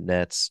up with the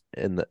Nets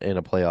in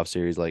a playoff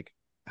series? Like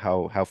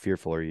how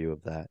fearful are you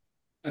of that?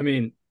 I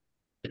mean,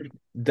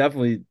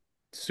 definitely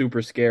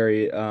super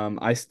scary.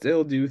 I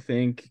still do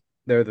think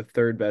they're the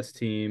third best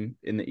team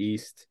in the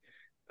East.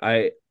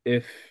 We're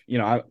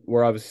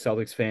obviously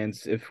Celtics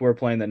fans. If we're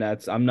playing the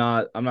Nets, I'm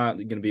not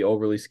going to be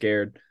overly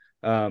scared.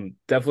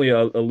 Definitely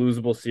a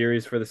losable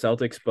series for the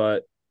Celtics,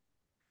 but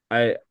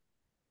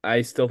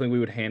I still think we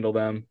would handle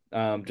them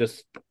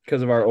just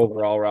because of our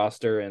overall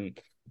roster and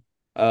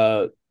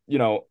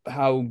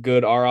how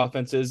good our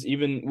offense is.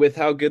 Even with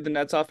how good the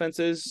Nets offense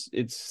is,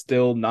 it's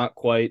still not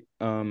quite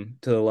to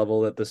the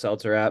level that the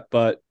Celtics are at.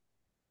 But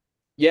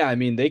yeah, I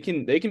mean they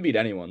can beat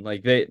anyone.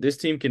 Like this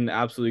team can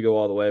absolutely go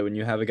all the way when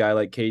you have a guy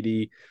like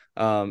KD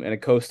and a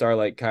co-star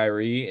like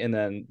Kyrie, and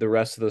then the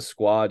rest of the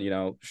squad,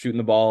 shooting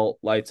the ball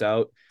lights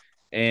out.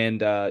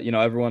 And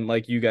everyone,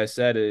 like you guys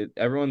said,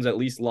 everyone's at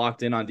least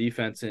locked in on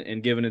defense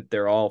and giving it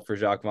their all for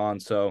Jacques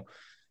Vaughn. So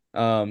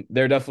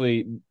they're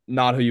definitely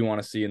not who you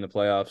want to see in the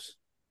playoffs.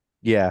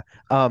 Yeah.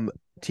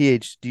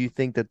 TH, do you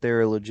think that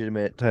they're a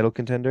legitimate title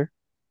contender?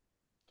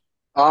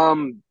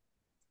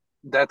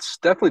 That's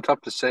definitely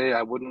tough to say.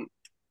 I wouldn't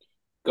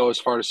go as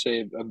far to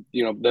say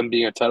them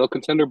being a title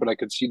contender, but I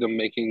could see them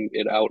making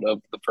it out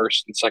of the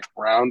first and second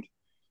round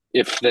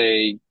if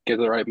they get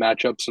the right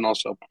matchups and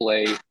also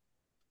play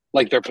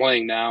like they're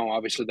playing now.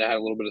 Obviously, they had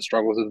a little bit of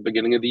struggles at the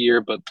beginning of the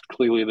year, but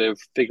clearly they've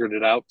figured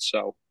it out.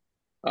 So,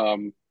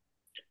 um,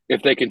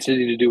 if they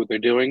continue to do what they're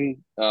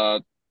doing,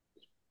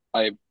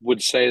 I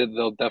would say that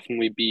they'll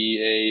definitely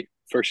be a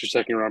first or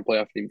second round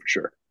playoff team for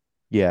sure,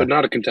 Yeah, but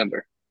not a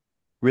contender.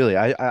 really.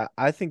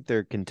 I think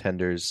they're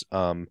contenders.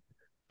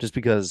 Just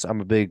because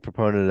I'm a big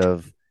proponent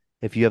of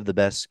if you have the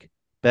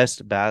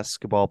best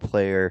basketball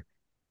player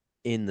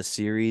in the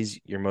series,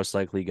 you're most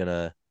likely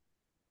gonna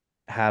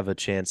have a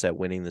chance at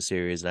winning the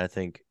series. And I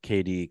think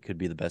KD could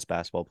be the best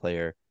basketball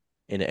player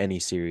in any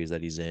series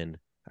that he's in.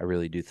 I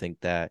really do think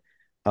that.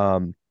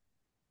 Um,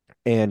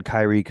 and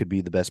Kyrie could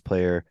be the best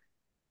player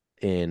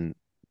in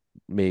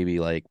maybe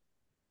like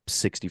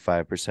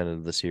 65%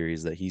 of the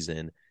series that he's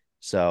in.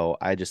 So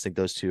I just think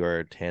those two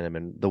are tandem.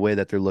 And the way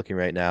that they're looking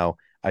right now,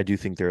 I do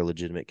think they're a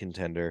legitimate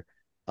contender.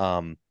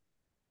 Um,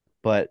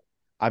 but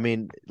I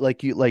mean, like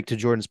to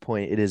Jordan's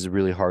point, it is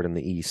really hard in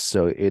the East,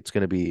 so it's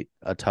going to be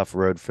a tough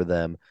road for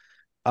them.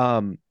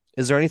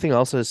 Is there anything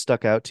else that has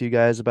stuck out to you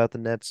guys about the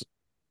Nets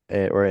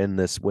or in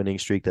this winning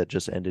streak that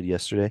just ended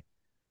yesterday?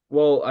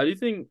 Well, I do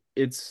think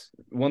it's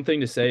one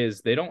thing to say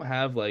is they don't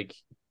have like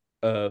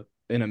an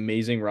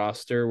amazing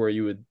roster where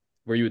you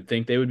would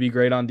think they would be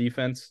great on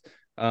defense.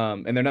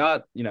 And they're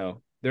not,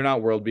 they're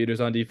not world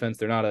beaters on defense.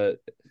 They're not a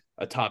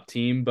top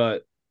team,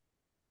 but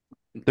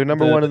They're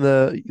number the one in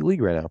the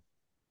league right now.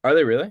 are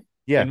they really?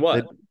 Yeah, In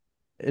what?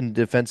 in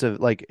defensive,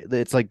 like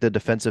it's like the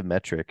defensive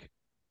metric.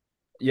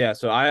 Yeah,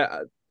 so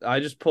I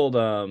just pulled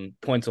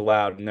points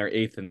allowed and they're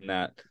eighth in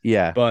that.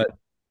 Yeah, But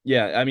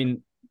yeah, I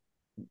mean,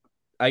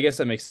 I guess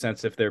that makes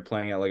sense if they're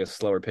playing at like a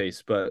slower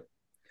pace, but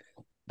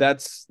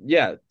that's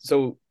yeah,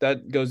 so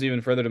that goes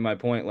even further to my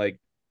point. Like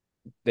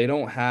they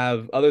don't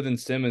have, other than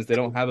Simmons, they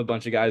don't have a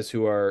bunch of guys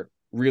who are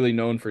really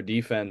known for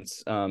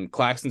defense.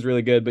 Claxton's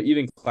really good, but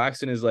even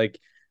Claxton is like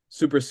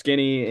super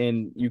skinny,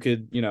 and you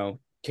could,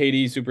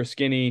 KD super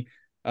skinny.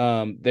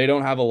 They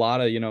don't have a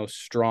lot of,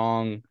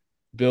 strong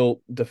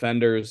built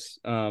defenders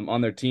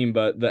on their team,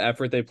 but the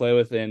effort they play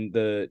with and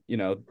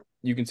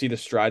you can see the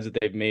strides that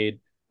they've made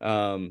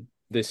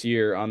this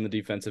year on the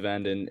defensive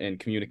end and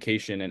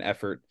communication and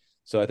effort.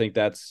 So I think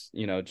that's,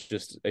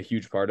 just a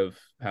huge part of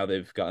how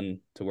they've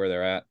gotten to where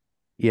they're at.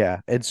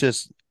 yeah, it's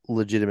just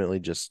legitimately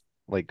just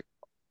like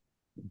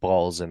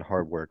balls and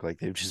hard work. Like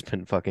they've just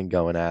been fucking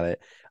going at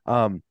it.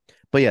 Um,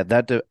 but yeah,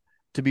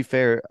 to be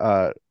fair,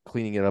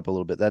 cleaning it up a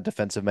little bit, that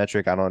defensive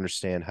metric, I don't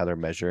understand how they're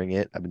measuring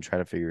it. I've been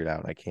trying to figure it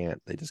out and I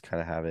can't. They just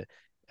kind of have it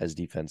as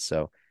defense,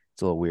 so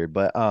it's a little weird.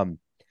 But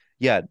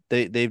yeah,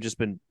 they've just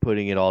been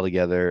putting it all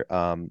together.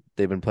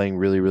 They've been playing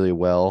really, really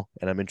well,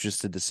 and I'm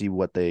interested to see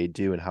what they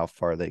do and how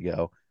far they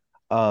go.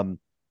 Um,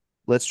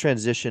 let's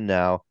transition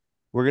now.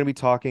 We're gonna be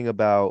talking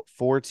about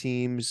four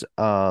teams.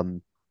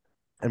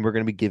 And we're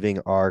going to be giving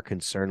our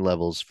concern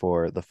levels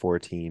for the four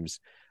teams.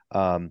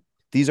 Um,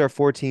 these are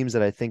four teams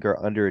that I think are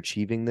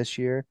underachieving this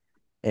year,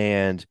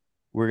 and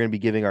we're going to be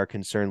giving our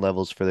concern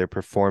levels for their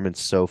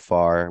performance so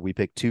far. We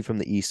picked two from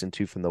the East and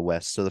two from the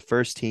West. So the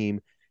first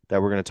team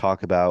that we're going to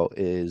talk about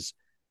is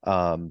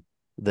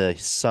the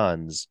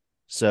Suns.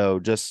 So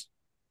just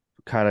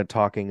kind of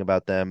talking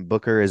about them.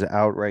 Booker is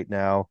out right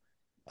now.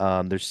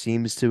 There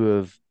seems to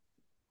have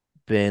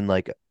been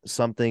like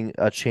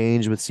a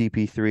change with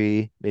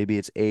CP3. Maybe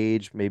it's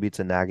age, maybe it's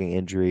a nagging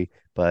injury,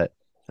 but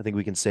I think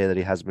we can say that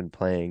he has been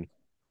playing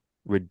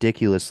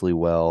ridiculously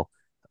well.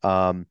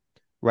 Um,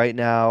 right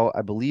now,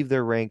 I believe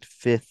they're ranked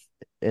fifth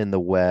in the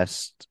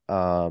West,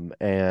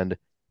 and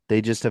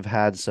they just have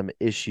had some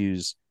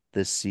issues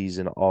this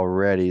season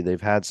already.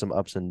 They've had some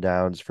ups and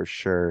downs for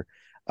sure.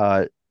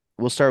 Uh,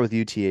 we'll start with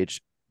UTH.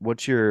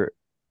 What's your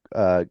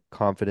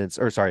confidence,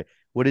 or sorry,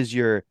 what is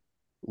your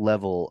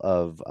level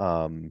of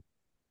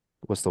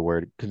what's the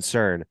word,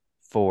 concern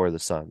for the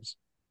Suns?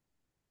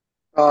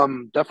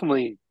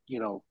 Definitely,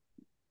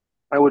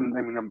 I wouldn't.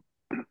 I mean,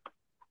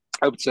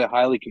 I would say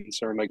highly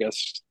concerned. I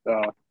guess.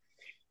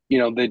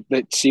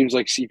 That seems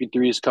like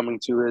CP3 is coming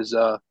to his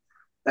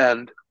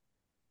end.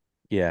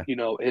 Yeah,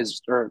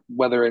 His or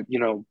whether it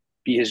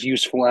be his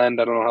useful end.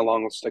 I don't know how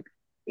long he'll stick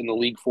in the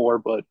league for,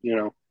 but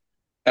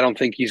I don't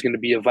think he's going to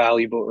be a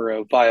valuable or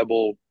a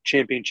viable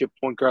championship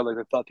point guard like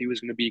I thought he was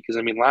going to be. Because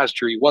I mean,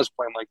 last year he was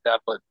playing like that,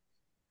 but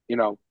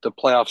the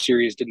playoff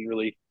series didn't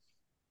really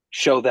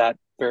show that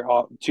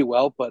too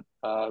well. But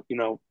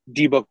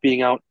D Book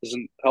being out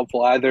isn't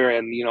helpful either,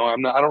 and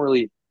I don't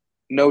really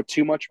know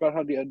too much about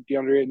how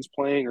DeAndre Ayton's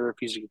playing or if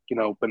he's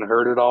been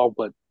hurt at all.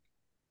 But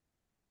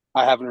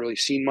I haven't really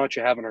seen much.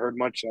 I haven't heard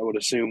much. I would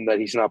assume that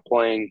he's not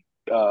playing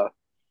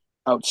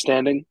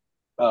outstanding.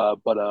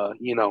 But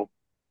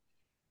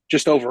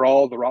just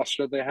overall, the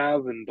roster that they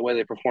have and the way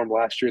they performed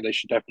last year, they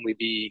should definitely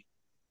be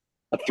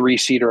a 3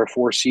 seed or a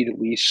 4 seed at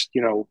least.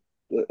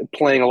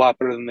 Playing a lot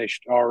better than they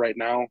are right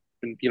now.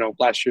 And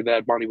last year they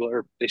had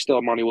they still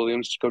have Monty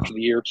Williams, coach of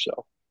the year.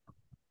 So,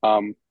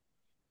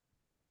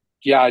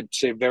 yeah, I'd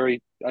say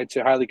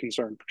highly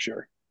concerned for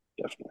sure.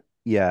 definitely.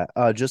 Yeah.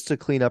 Just to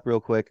clean up real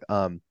quick,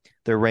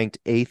 they're ranked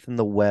eighth in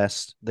the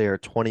West. They are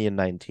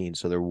 20-19,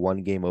 so they're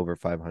one game over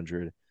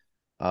 500.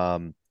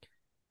 Um,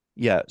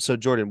 yeah. So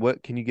Jordan,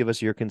 what can you give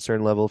us your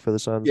concern level for the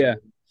Suns? Yeah.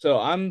 So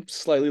I'm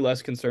slightly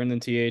less concerned than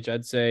TH.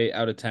 I'd say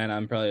out of 10,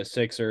 I'm probably a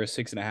 6 or a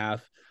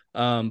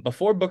 6.5.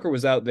 Before Booker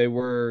was out, they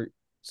were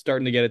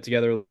starting to get it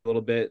together a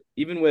little bit.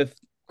 Even with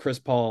Chris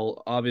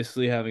Paul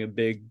obviously having a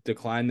big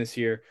decline this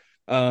year,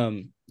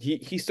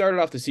 he started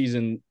off the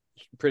season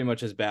pretty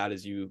much as bad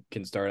as you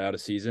can start out a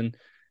season.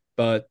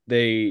 But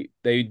they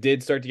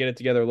did start to get it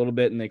together a little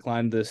bit, and they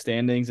climbed the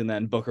standings. And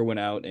then Booker went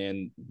out,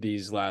 and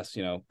these last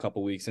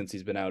couple weeks since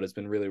he's been out, it's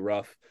been really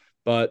rough.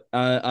 But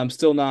I'm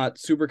still not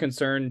super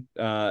concerned.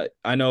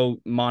 I know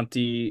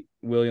Monty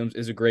Williams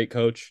is a great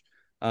coach.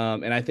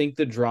 And I think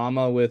the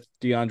drama with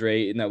DeAndre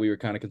Ayton that we were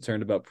kind of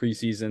concerned about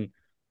preseason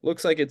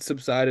looks like it's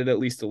subsided at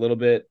least a little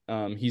bit.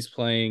 He's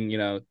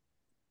playing,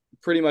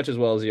 pretty much as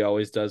well as he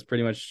always does,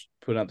 pretty much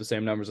putting up the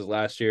same numbers as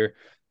last year.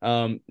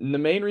 The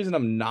main reason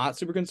I'm not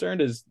super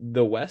concerned is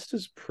the West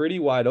is pretty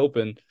wide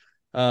open.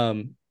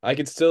 I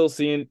could still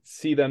see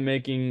them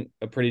making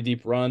a pretty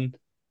deep run.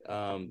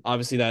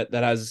 Obviously that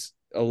has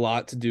a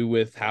lot to do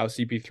with how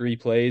CP3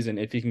 plays and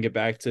if he can get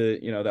back to,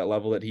 that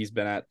level that he's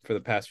been at for the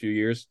past few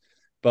years.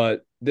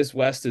 But this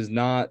West is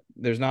not,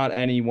 there's not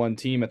any one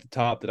team at the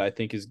top that I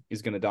think is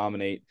going to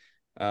dominate.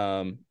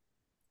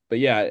 But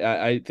yeah,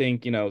 I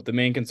think, the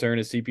main concern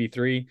is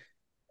CP3,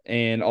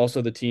 and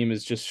also the team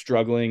is just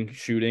struggling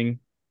shooting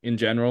in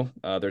general.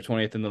 They're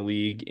 20th in the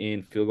league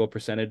in field goal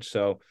percentage.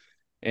 So,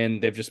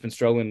 and they've just been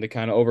struggling to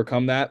kind of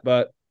overcome that.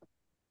 But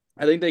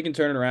I think they can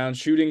turn it around.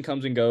 Shooting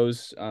comes and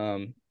goes.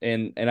 And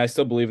I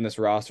still believe in this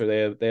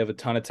roster. They have a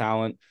ton of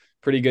talent,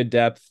 pretty good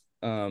depth,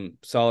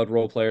 solid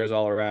role players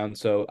all around.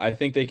 So I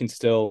think they can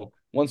still,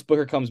 once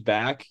Booker comes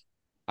back,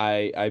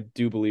 I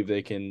do believe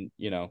they can,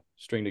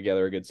 string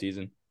together a good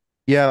season.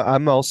 Yeah,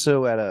 I'm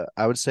also at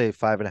I would say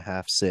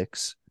 5.5,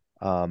 6.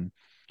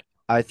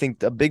 I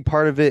think a big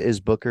part of it is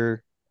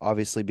Booker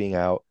obviously being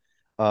out.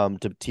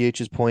 To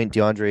TH's point,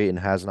 DeAndre Ayton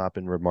has not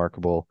been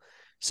remarkable.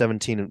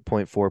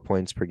 17.4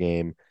 points per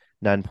game,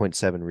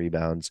 9.7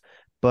 rebounds.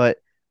 But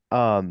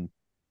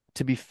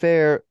to be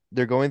fair,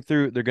 they've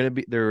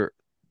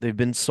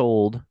been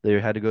sold. They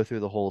had to go through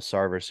the whole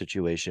Sarver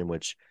situation,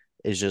 which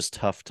is just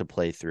tough to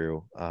play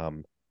through.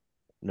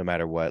 No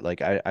matter what.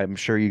 Like I'm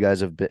sure you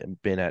guys have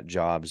been at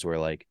jobs where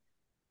like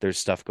there's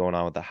stuff going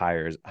on with the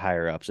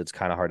higher ups. It's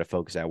kind of hard to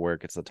focus at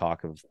work. It's the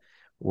talk of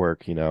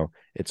work,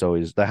 It's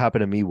always that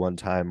happened to me one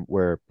time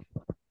where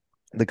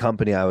the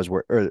company I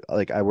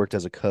I worked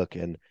as a cook,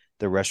 and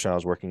the restaurant I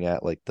was working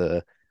at, like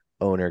the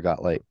owner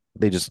got like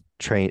they just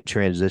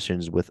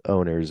transitions with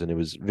owners, and it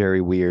was very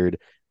weird.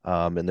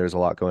 And there's a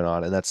lot going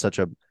on, and that's such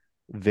a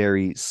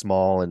very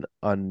small and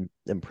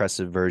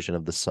unimpressive version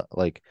of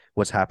like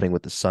what's happening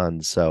with the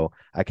Suns. So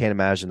I can't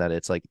imagine that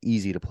it's like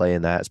easy to play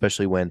in that,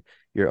 especially when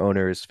your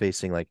owner is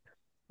facing like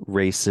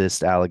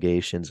racist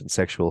allegations and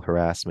sexual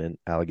harassment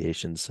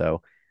allegations.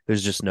 So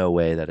there's just no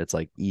way that it's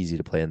like easy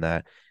to play in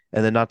that.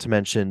 And then not to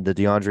mention the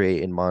DeAndre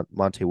Ayton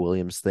Monte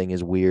Williams thing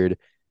is weird,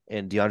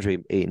 and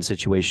DeAndre Ayton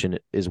situation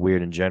is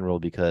weird in general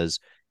because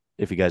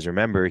if you guys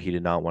remember, he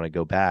did not want to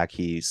go back.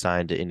 He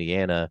signed to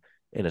Indiana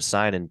in a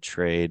sign and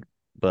trade,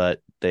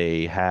 but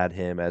they had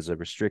him as a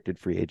restricted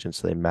free agent,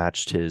 so they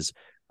matched his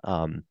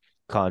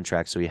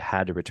contract, so he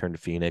had to return to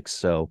Phoenix.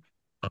 So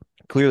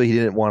clearly he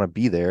didn't want to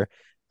be there.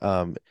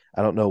 I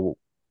don't know.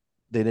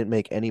 They didn't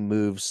make any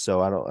moves,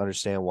 so I don't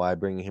understand why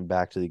bringing him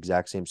back to the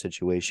exact same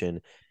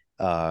situation,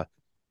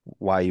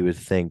 why you would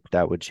think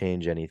that would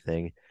change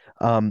anything.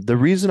 Another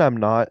reason I'm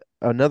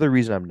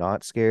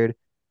not scared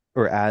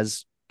or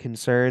as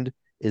concerned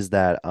is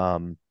that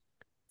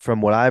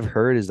from what I've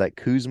heard is that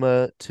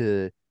Kuzma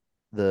to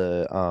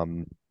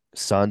the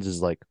Suns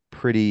is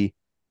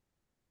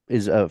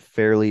a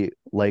fairly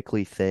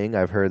likely thing.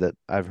 I've heard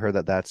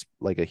that that's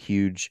like a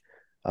huge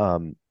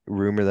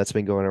rumor that's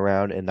been going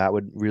around, and that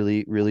would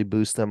really really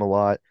boost them a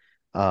lot.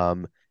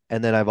 And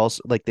then I've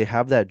also like they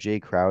have that Jay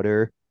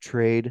Crowder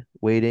trade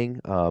waiting.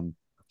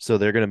 So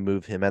they're going to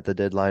move him at the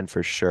deadline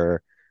for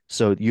sure.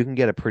 So you can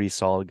get a pretty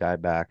solid guy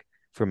back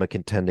from a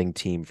contending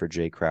team for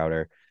Jay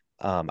Crowder.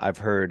 I've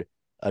heard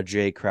a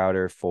Jay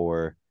Crowder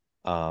for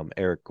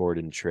Eric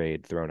Gordon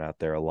trade thrown out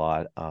there a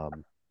lot,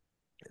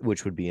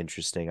 which would be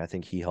interesting. I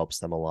think he helps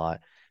them a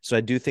lot. So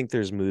I do think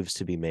there's moves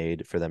to be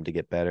made for them to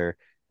get better.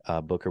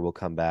 Booker will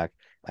come back.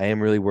 I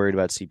am really worried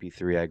about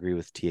CP3. I agree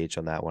with TH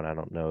on that one. I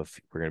don't know if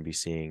we're going to be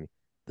seeing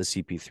the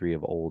CP3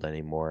 of old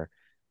anymore.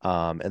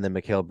 And then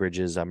Mikal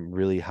Bridges, I'm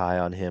really high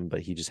on him,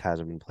 but he just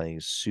hasn't been playing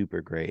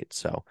super great.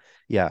 So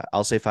yeah,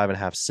 I'll say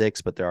 5.5,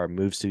 6, but there are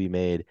moves to be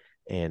made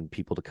and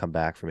people to come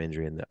back from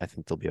injury, and I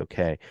think they'll be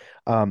okay.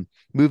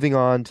 Moving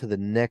on to the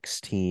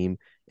next team,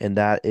 and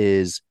that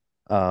is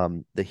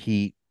the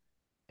Heat.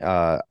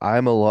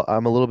 I'm a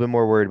little bit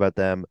more worried about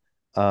them.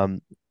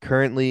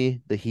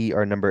 Currently, the Heat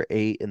are number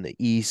 8 in the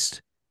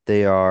East.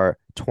 They are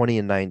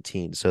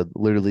 20-19, so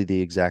literally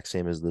the exact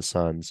same as the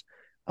Suns.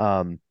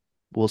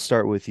 We'll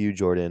start with you,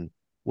 Jordan.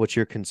 What's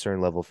your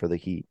concern level for the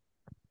Heat?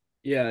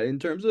 Yeah, in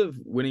terms of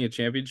winning a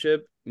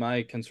championship,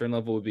 my concern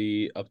level would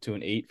be up to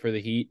an 8 for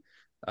the Heat.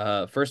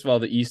 First of all,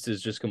 the East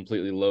is just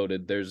completely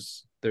loaded.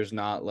 There's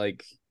not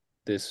like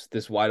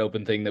this wide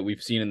open thing that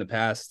we've seen in the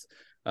past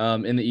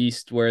in the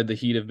East where the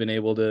Heat have been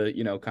able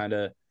to, kind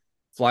of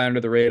fly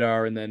under the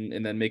radar and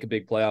then make a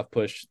big playoff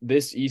push.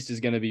 This East is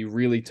going to be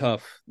really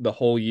tough the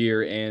whole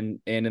year and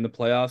in the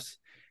playoffs.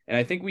 And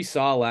I think we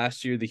saw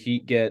last year the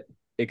Heat get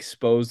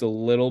exposed a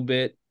little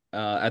bit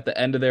at the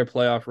end of their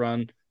playoff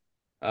run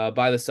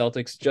by the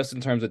Celtics just in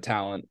terms of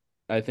talent.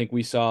 I think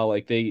we saw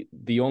like the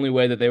only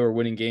way that they were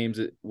winning games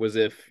was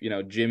if,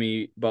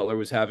 Jimmy Butler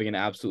was having an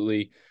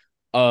absolutely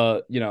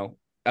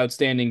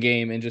outstanding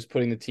game and just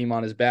putting the team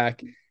on his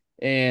back.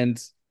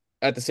 And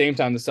at the same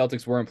time the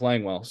Celtics weren't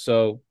playing well.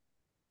 So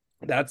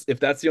if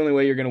that's the only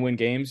way you're going to win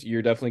games,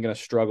 you're definitely going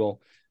to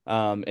struggle.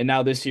 And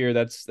now this year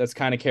that's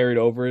kind of carried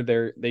over.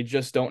 They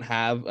just don't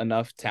have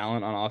enough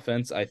talent on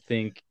offense. I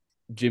think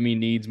Jimmy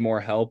needs more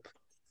help.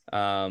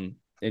 And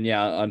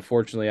yeah,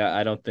 unfortunately,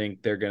 I don't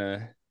think they're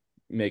gonna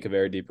make a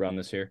very deep run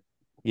this year.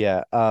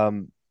 Yeah.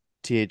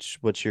 TH,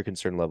 what's your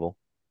concern level?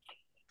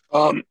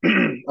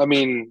 I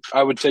mean,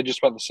 I would say just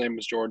about the same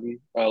as Jordan,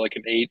 like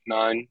an 8,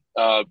 9.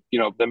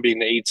 Them being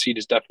the 8 seed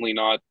is definitely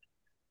not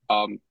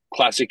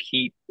classic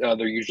Heat.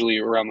 They're usually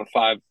around the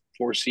 5,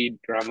 4 seed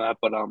around that,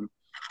 but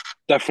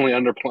definitely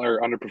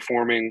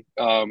underperforming.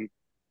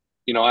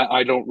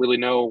 I don't really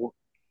know.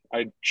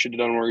 I should have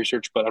done more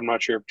research, but I'm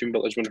not sure if Jim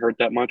Butler's been hurt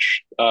that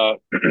much. I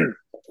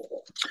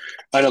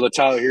know that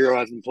Tyler Hero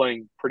has been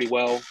playing pretty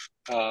well,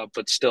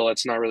 but still,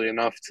 that's not really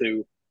enough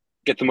to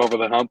get them over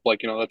the hump.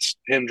 Like, that's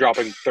him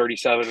dropping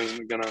 37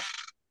 isn't gonna.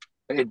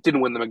 It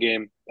didn't win them a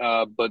game,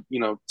 but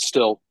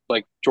still,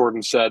 like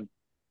Jordan said,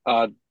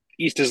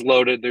 East is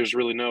loaded. There's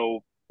really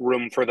no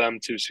room for them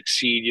to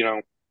succeed.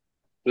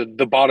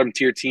 The bottom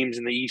tier teams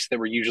in the East that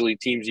were usually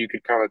teams you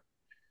could kind of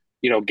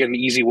get an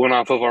easy win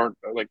off of aren't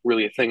like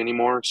really a thing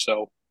anymore.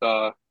 So,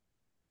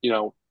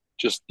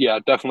 just yeah,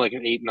 definitely like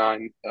an 8,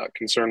 9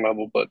 concern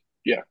level. But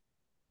yeah,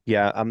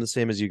 Yeah, I'm the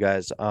same as you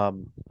guys.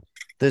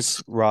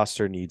 This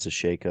roster needs a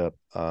shakeup.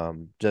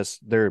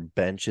 Just their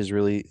bench is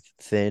really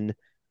thin.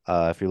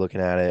 If you're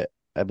looking at it,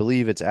 I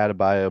believe it's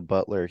Adebayo,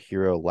 Butler,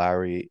 Hero,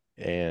 Lowry,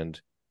 and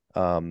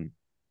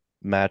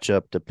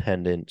matchup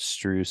dependent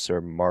Struce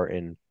or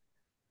Martin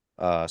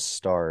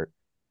start.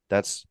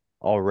 That's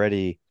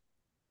already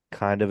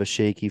kind of a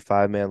shaky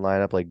 5-man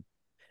lineup. Like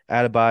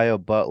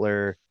Adebayo,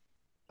 Butler,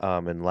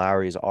 and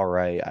Lowry's all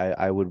right.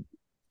 I would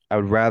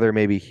rather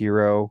maybe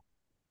Hero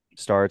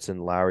starts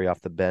and Lowry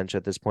off the bench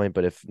at this point,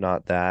 but if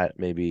not that,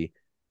 maybe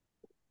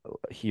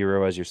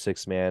Hero as your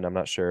 6-man. I'm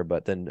not sure,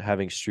 but then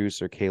having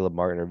Struce or Caleb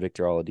Martin or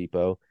Victor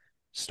Oladipo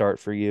start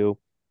for you,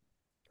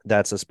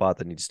 that's a spot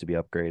that needs to be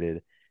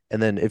upgraded.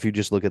 And then if you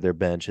just look at their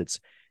bench,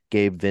 it's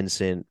Gabe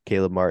Vincent,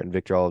 Caleb Martin,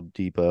 Victor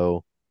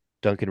Oladipo,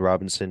 Duncan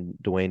Robinson,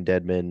 Dwayne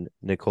Dedman,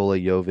 Nikola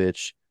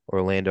Jovic,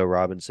 Orlando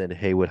Robinson,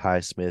 Haywood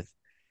Highsmith,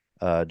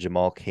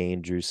 Jamal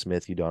Cain, Drew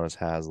Smith, Udonis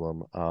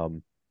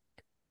Haslam.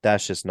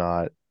 That's just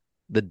not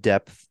the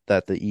depth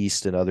that the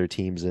East and other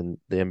teams in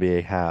the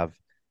NBA have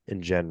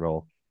in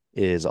general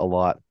is a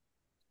lot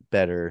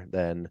better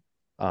than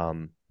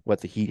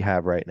what the Heat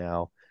have right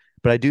now.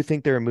 But I do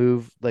think they're a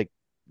move like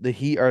the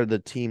Heat are the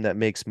team that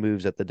makes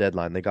moves at the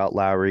deadline. They got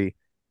Lowry.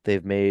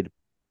 They've made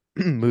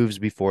moves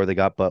before. They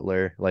got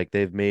Butler. Like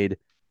they've made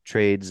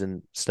trades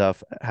and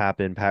stuff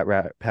happen. Pat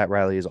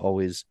Riley is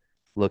always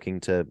looking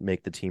to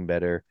make the team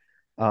better.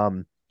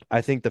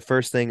 I think the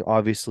first thing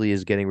obviously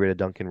is getting rid of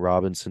Duncan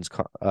Robinson's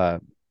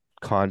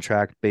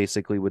contract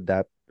basically with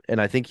that,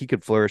 and I think he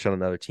could flourish on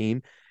another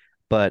team,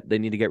 but they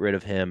need to get rid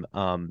of him.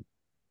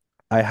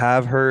 I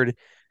have heard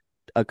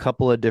a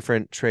couple of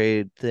different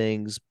trade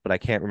things, but I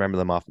can't remember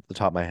them off the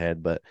top of my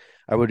head. But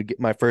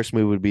my first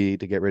move would be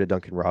to get rid of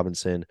Duncan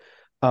Robinson.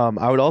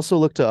 I would also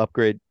look to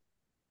upgrade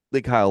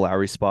the Kyle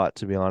Lowry spot,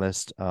 to be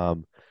honest.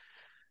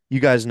 You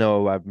guys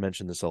know I've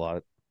mentioned this a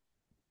lot.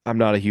 I'm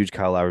not a huge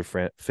Kyle Lowry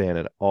fan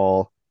at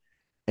all.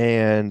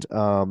 And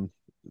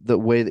the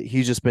way that he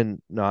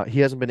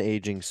hasn't been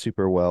aging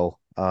super well.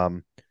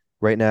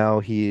 Right now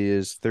he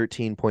is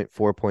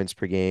 13.4 points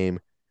per game,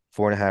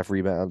 4.5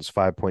 rebounds,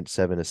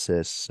 5.7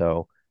 assists.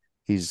 So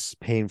he's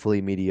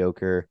painfully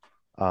mediocre.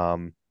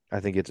 I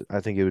think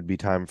it would be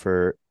time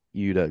for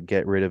you to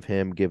get rid of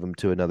him, give him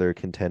to another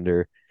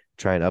contender,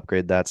 try and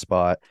upgrade that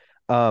spot.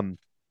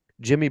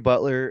 Jimmy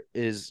Butler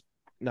is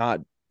not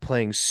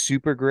playing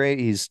super great.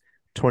 He's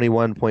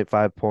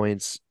 21.5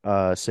 points,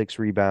 6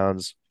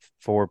 rebounds,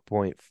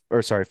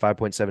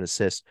 5.7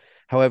 assists.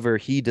 However,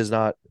 he does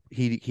not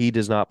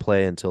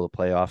play until the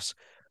playoffs.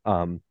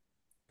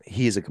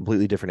 He is a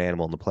completely different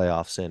animal in the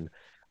playoffs, and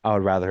I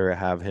would rather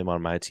have him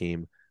on my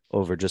team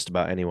over just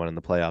about anyone in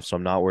the playoffs. So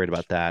I'm not worried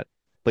about that.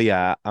 But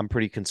yeah, I'm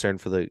pretty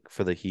concerned for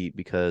the Heat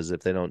because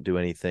if they don't do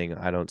anything,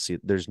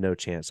 there's no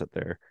chance that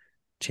they're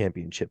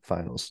championship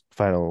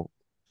final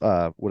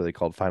what are they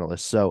called,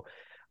 finalists. So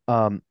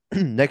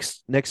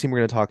next team we're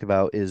going to talk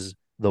about is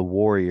the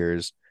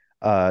Warriors.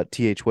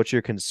 TH, what's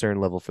your concern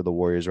level for the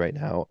Warriors right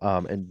now?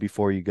 And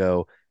before you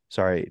go,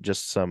 sorry,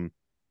 just some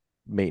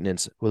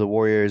maintenance. Well, the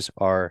Warriors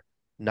are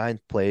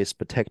ninth place,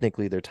 but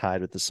technically they're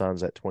tied with the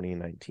Suns at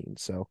 2019.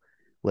 So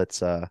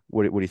let's what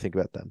do you think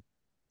about them?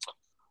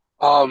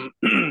 Um,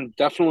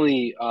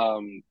 definitely.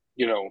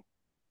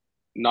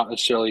 Not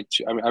necessarily.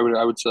 I mean,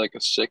 I would say like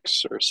a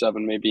 6 or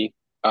 7 maybe.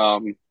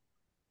 Um,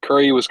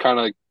 Curry was kind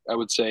of, I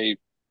would say,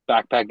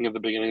 backpacking at the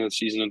beginning of the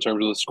season in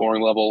terms of the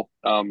scoring level.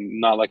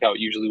 Not like how it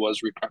usually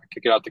was, where you kind of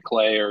kick it out to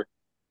Clay or,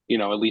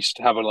 at least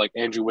have it like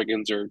Andrew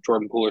Wiggins or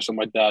Jordan Poole or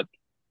something like that.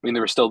 I mean, they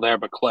were still there,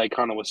 but Clay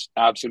kind of was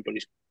absent, but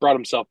he's brought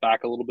himself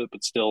back a little bit,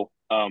 but still,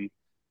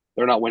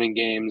 they're not winning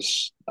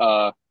games.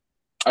 I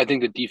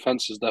think the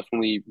defense is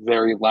definitely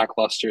very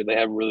lackluster. They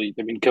have really,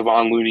 I mean,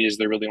 Kevon Looney is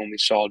their really only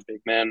solid big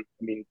man.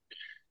 I mean,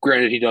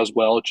 granted, he does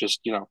well. It's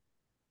just, they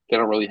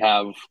don't really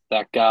have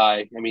that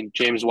guy. I mean,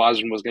 James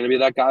Wiseman was going to be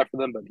that guy for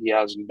them, but he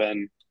hasn't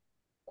been.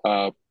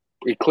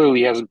 He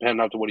clearly hasn't panned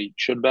out to what he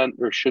should been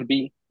or should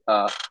be.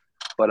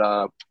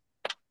 But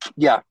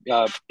yeah,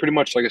 pretty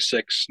much like a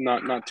 6.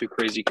 Not too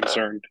crazy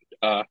concerned.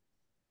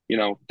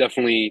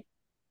 Definitely.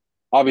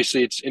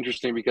 Obviously, it's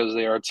interesting because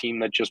they are a team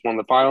that just won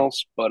the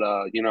finals. But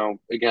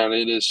again,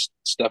 it is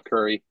Steph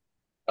Curry.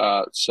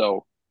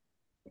 So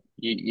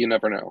you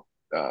never know.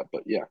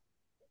 But yeah.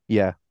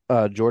 Yeah.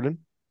 Jordan?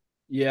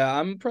 Yeah,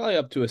 I'm probably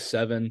up to a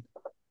 7.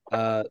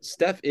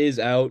 Steph is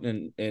out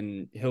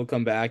and he'll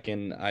come back,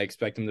 and I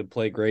expect him to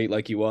play great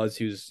like he was.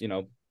 He was,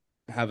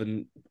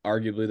 having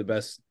arguably the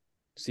best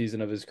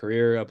season of his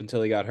career up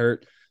until he got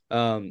hurt.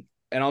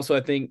 And also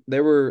I think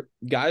there were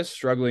guys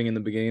struggling in the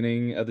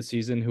beginning of the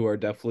season who are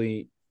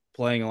definitely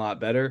playing a lot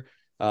better.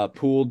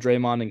 Poole,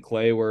 Draymond, and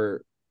Clay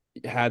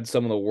had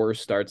some of the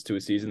worst starts to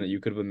a season that you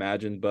could have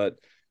imagined, but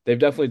they've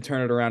definitely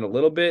turned it around a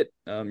little bit.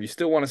 You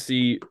still want to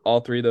see all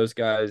three of those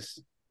guys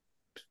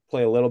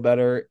play a little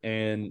better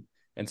and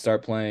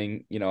start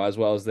playing, as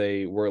well as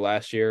they were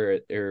last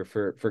year, or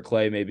for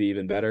Clay, maybe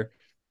even better.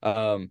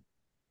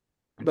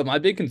 But my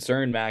big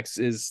concern, Max,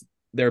 is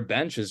their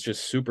bench is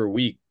just super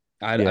weak.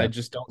 I Yeah.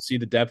 just don't see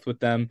the depth with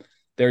them.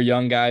 Their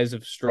young guys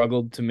have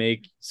struggled to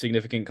make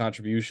significant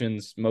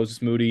contributions.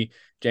 Moses Moody,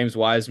 James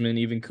Wiseman,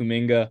 even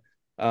Kuminga.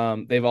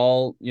 They've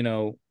all,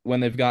 when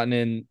they've gotten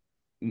in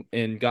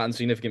and gotten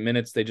significant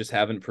minutes, they just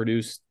haven't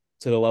produced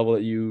to the level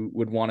that you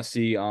would want to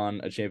see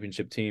on a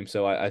championship team.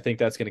 So I think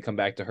that's going to come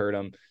back to hurt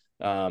them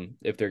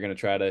if they're going to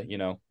try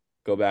to,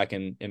 go back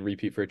and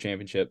repeat for a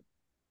championship.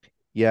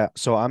 Yeah,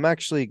 so I'm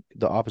actually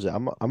the opposite.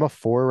 I'm a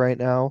 4 right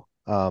now.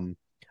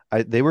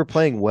 They were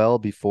playing well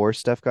before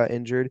Steph got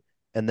injured,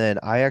 and then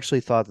I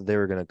actually thought that they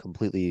were going to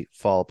completely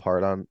fall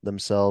apart on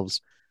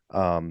themselves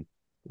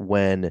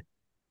when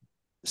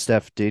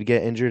Steph did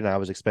get injured, and I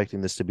was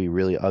expecting this to be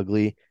really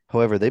ugly.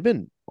 However, they've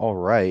been all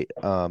right.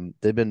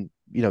 They've been,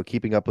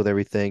 keeping up with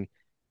everything,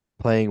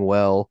 playing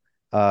well.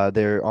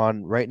 They're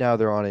on right now,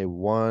 they're on a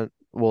one,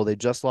 well, they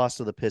just lost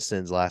to the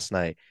Pistons last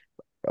night,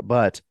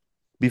 but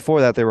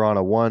before that, they were on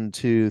a 1,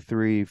 2,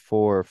 3,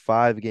 4,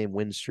 5 game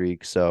win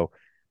streak. So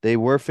they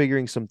were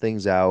figuring some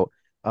things out.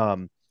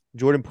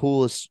 Jordan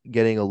Poole is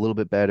getting a little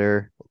bit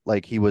better.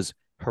 Like, he was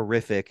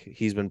horrific.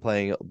 He's been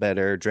playing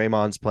better.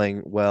 Draymond's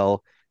playing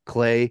well.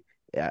 Clay,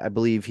 I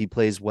believe he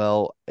plays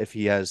well if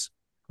he has,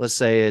 let's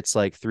say it's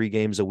like 3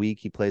 games a week,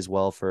 he plays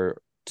well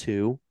for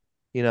 2,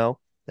 and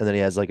then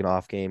he has like an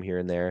off game here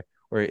and there.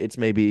 Or it's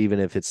maybe even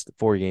if it's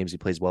 4 games, he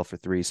plays well for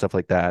 3, stuff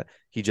like that.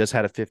 He just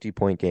had a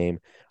 50-point game.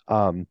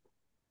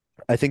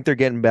 I think they're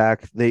getting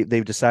back.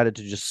 They've decided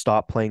to just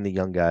stop playing the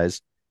young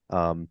guys.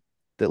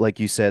 That, like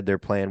you said, their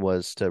plan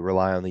was to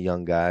rely on the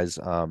young guys.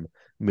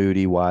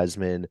 Moody,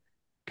 Wiseman,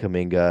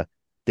 Kuminga.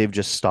 They've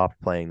just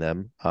stopped playing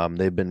them.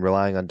 They've been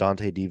relying on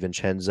Dante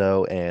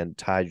DiVincenzo and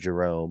Ty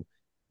Jerome.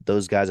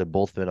 Those guys have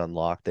both been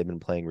unlocked.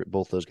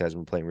 Both those guys have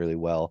been playing really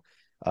well.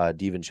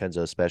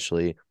 DiVincenzo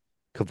especially.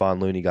 Kevon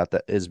Looney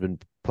has been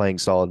playing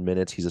solid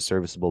minutes. He's a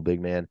serviceable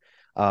big man.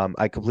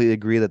 I completely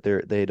agree that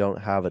they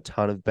don't have a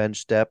ton of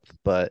bench depth,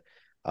 but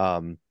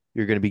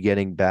you're going to be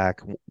getting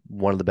back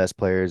one of the best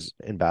players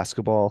in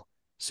basketball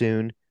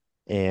soon,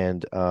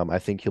 and I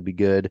think he'll be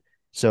good.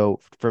 So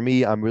for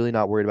me, I'm really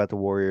not worried about the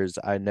Warriors.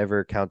 I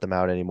never count them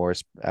out anymore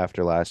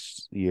after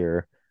last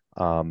year,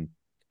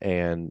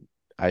 and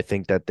I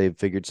think that they've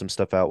figured some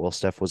stuff out while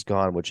Steph was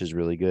gone, which is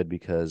really good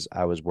because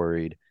I was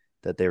worried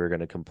that they were going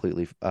to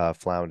completely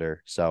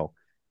flounder. So,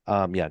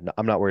 yeah, no,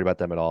 I'm not worried about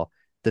them at all.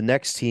 The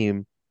next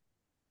team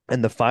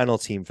and the final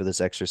team for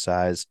this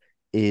exercise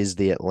is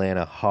the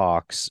Atlanta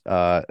Hawks.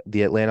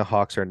 The Atlanta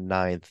Hawks are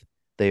ninth.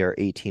 They are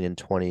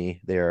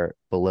 18-20. They are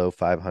below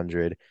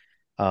 500.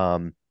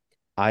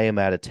 I am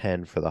at a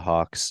 10 for the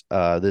Hawks.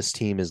 This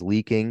team is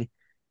leaking.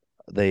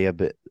 They have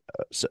been,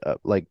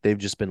 they've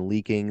just been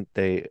leaking.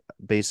 They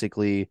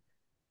basically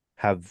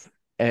have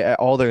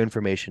all their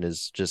information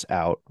is just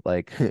out.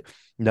 Like,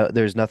 no,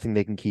 there's nothing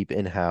they can keep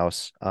in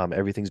house.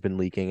 Everything's been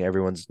leaking.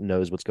 Everyone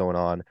knows what's going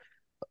on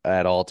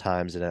at all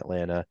times in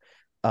Atlanta.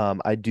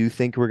 I do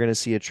think we're going to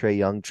see a Trae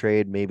Young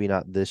trade, maybe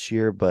not this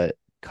year, but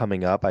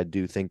coming up. I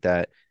do think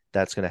that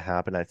that's going to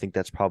happen. I think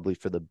that's probably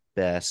for the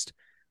best.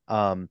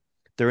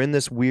 they're in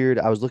this weird.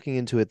 I was looking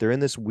into it. They're in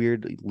this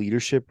weird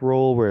leadership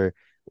role where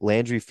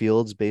Landry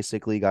Fields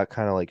basically got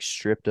kind of like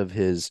stripped of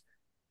his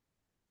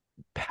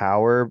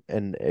power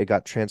and it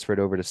got transferred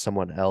over to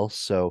someone else.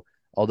 So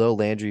although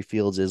Landry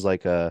Fields is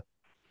like a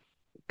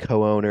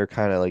co-owner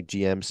kind of like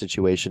GM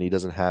situation, he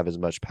doesn't have as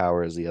much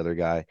power as the other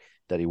guy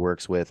that he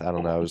works with. I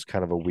don't know. It was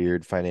kind of a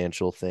weird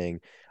financial thing.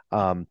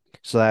 So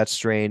that's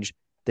strange.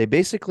 They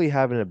basically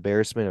have an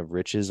embarrassment of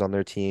riches on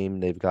their team.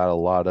 They've got a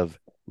lot of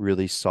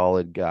really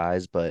solid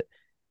guys, but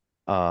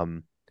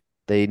um,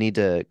 they need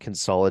to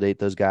consolidate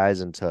those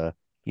guys into,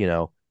 you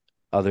know,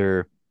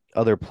 other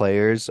other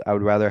players. I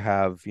would rather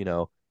have,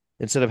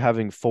 instead of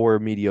having four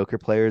mediocre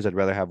players, I'd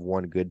rather have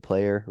one good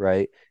player,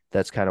 right?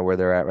 That's kind of where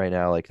they're at right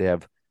now. Like they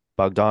have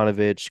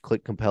Bogdanovich,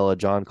 Clint Capella,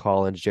 John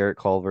Collins, Jarrett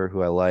Culver,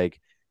 who I like,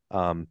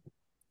 um,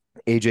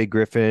 AJ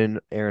Griffin,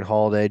 Aaron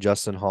Holiday,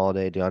 Justin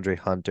Holiday, DeAndre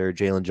Hunter,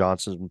 Jalen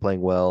Johnson's been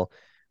playing well.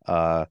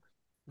 Uh,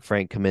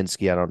 Frank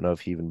Kaminsky, I don't know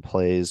if he even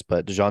plays,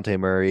 but DeJounte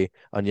Murray,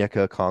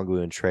 Onyeka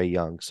Okongwu, and Trae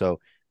Young. So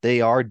they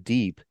are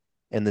deep,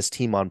 and this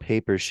team on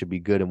paper should be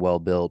good and well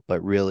built,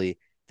 but really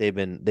they've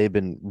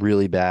been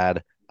really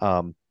bad.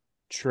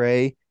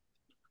 Trae,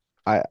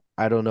 I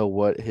don't know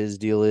what his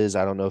deal is.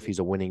 I don't know if he's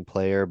a winning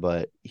player,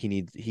 but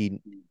he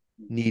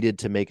needed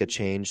to make a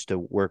change to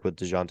work with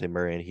DeJounte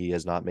Murray, and he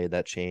has not made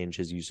that change.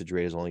 His usage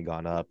rate has only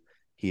gone up.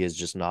 He is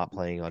just not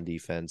playing on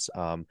defense.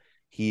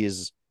 He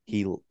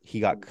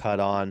got cut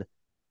on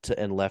to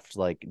and left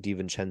like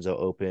DiVincenzo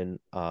open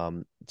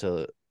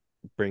to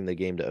bring the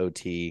game to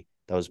OT.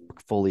 That was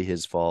fully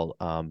his fault.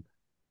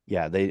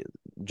 Yeah,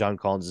 John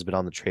Collins has been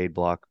on the trade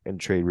block and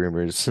trade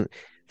rumors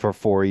for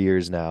 4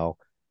 years now.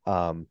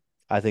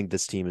 I think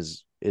this team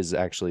is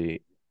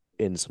actually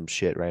in some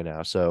shit right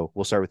now. So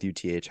we'll start with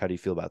UTH. How do you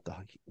feel about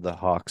the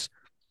Hawks?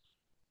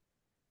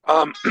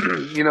 I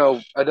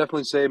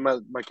definitely say my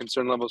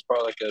concern level is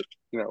probably like a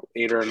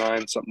 8 or a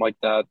 9, something like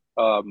that.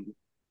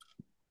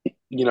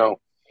 You know,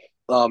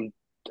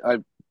 I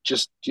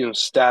just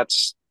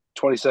stats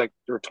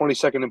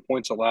 22nd in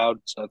points allowed.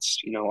 So that's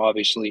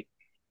obviously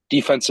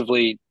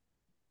defensively,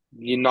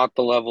 you're not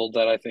the level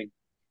that I think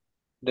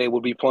they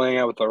would be playing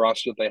at with the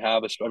roster that they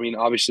have. I mean,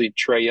 obviously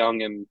Trae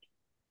Young and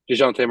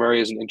DeJounte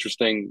Murray is an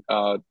interesting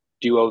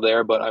duo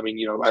there, but I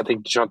mean, I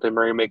think DeJounte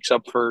Murray makes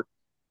up for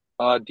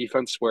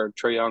defense where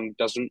Trae Young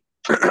doesn't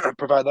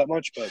provide that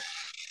much. But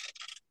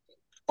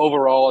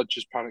overall, it's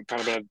just kind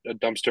of been a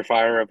dumpster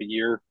fire of a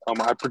year.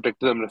 I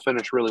predicted them to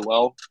finish really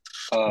well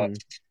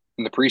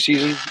in the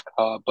preseason,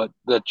 but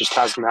that just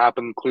hasn't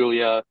happened. Clearly,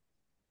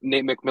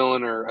 Nate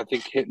McMillan, or I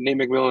think Nate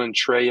McMillan and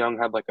Trae Young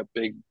had like a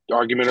big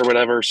argument or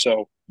whatever.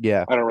 So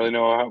Yeah, I don't really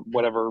know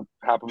whatever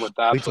happened with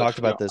that. we but, talked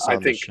about this I on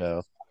the think,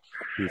 show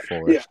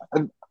before. yeah,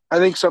 I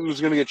think something's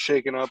going to get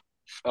shaken up.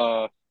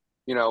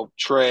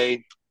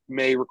 Trae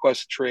may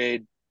request a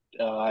trade.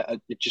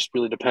 It just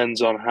really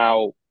depends on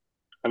how.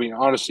 I mean,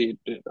 honestly,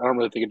 I don't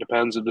really think it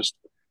depends. It does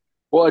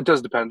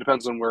depend. It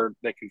depends on where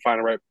they can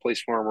find a right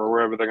place for him or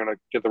wherever they're going to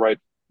get the right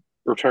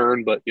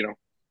return. But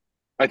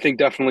I think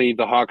definitely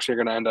the Hawks are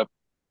going to end up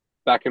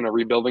back in a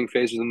rebuilding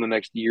phase in the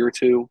next year or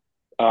two.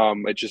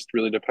 It just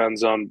really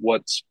depends on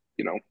what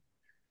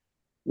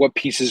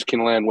pieces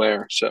can land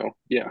where. So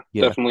yeah.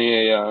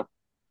 Definitely a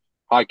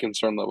high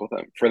concern level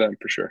for them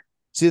for sure.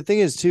 See, the thing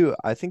is too,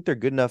 I think they're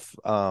good enough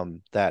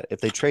that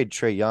if they trade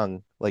Trae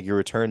Young, like your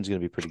return's going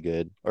to be pretty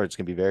good, or it's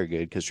going to be very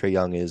good because Trae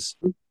Young is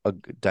a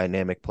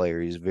dynamic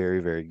player. He's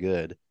very, very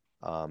good.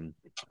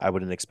 I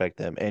wouldn't expect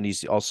them, and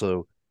he's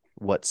also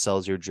what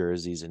sells your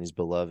jerseys, and he's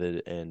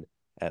beloved in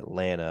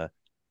Atlanta.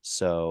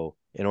 So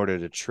in order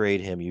to trade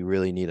him, you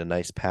really need a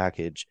nice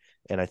package,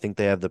 and I think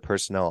they have the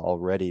personnel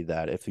already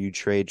that if you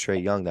trade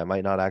Trae Young, that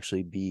might not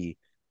actually be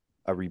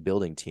a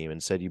rebuilding team.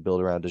 Instead, you build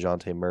around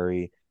DeJounte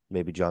Murray,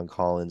 maybe John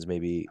Collins,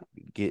 maybe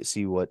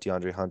see what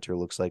DeAndre Hunter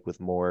looks like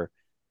with more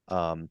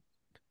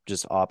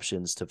just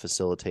options to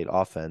facilitate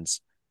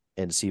offense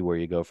and see where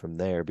you go from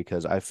there.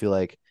 Because I feel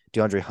like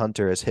DeAndre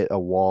Hunter has hit a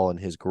wall in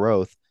his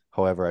growth.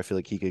 However, I feel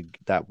like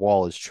that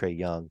wall is Trae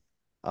Young.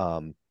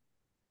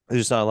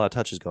 There's just not a lot of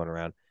touches going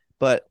around.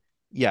 But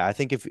yeah, I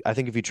think if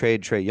you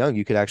trade Trae Young,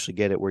 you could actually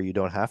get it where you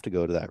don't have to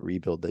go to that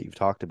rebuild that you've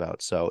talked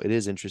about. So it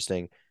is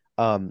interesting.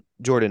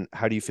 Jordan,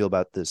 how do you feel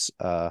about this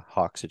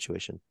Hawk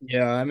situation?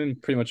 Yeah, I'm in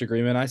pretty much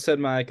agreement. I said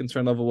my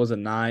concern level was a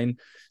 9.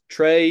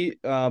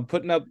 Trae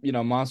putting up,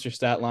 monster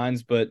stat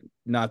lines, but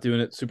not doing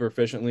it super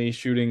efficiently,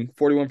 shooting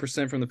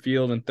 41% from the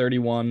field and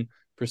 31%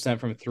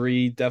 from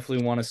three.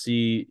 Definitely want to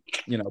see,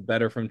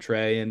 better from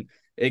Trae. And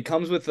it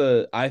comes with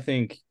I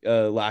think,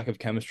 a lack of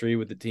chemistry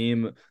with the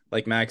team.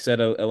 Like Max said,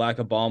 a lack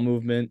of ball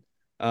movement,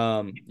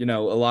 a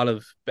lot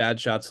of bad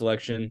shot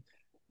selection,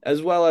 as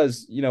well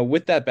as,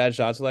 with that bad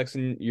shot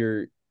selection,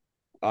 you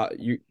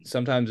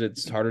sometimes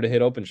it's harder to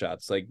hit open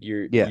shots. Like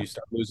you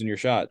start losing your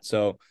shot.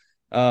 So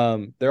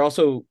they're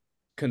also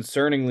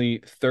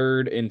concerningly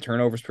third in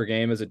turnovers per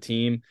game as a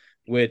team,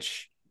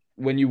 which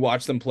when you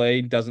watch them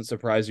play doesn't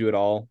surprise you at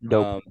all.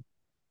 Nope.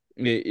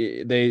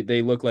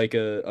 They look like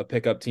a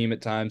pickup team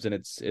at times, and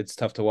it's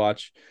tough to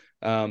watch.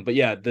 But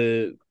yeah,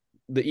 the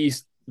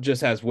East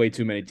just has way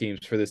too many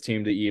teams for this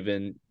team to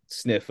even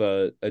sniff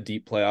a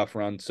deep playoff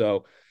run.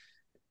 So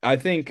I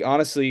think,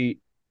 honestly,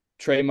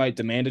 Trey might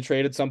demand a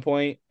trade at some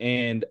point,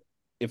 and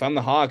if I'm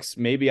the Hawks,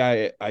 maybe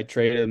I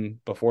trade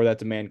him before that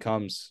demand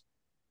comes.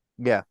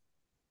 Yeah.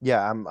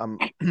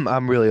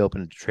 I'm really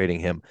open to trading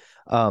him.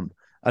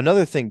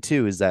 Another thing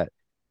too is that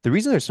the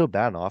reason they're so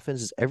bad on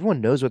offense is everyone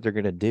knows what they're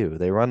gonna do.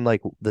 They run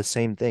like the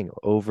same thing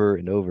over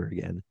and over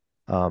again.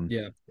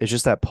 It's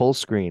just that pull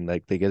screen,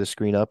 like they get a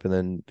screen up and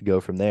then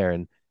go from there,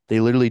 and they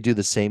literally do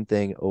the same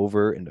thing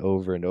over and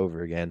over and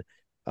over again.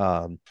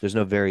 There's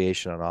no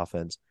variation on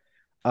offense.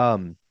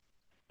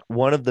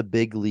 One of the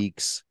big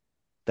leaks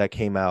that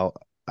came out,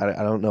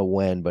 I don't know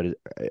when, but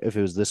if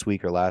it was this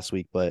week or last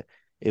week, but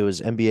it was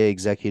NBA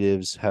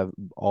executives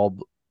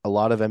a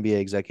lot of NBA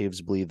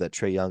executives believe that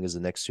Trae Young is the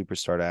next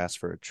superstar to ask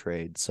for a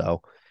trade.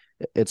 So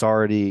there's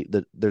already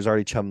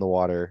chum in the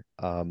water.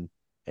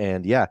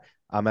 And yeah,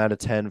 I'm out of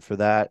 10 for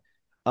that.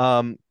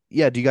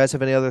 Yeah. Do you guys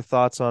have any other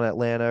thoughts on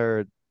Atlanta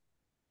or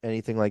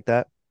anything like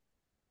that?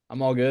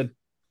 I'm all good.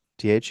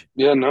 TH?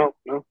 Yeah, no.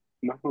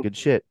 Good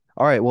shit.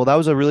 All right. Well, that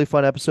was a really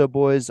fun episode,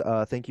 boys.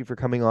 Thank you for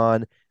coming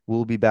on.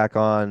 We'll be back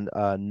on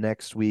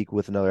next week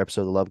with another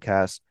episode of the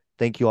Lovecast.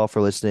 Thank you all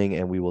for listening,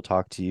 and we will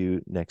talk to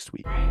you next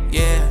week.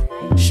 Yeah,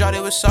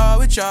 shawty was all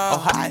with y'all. Oh,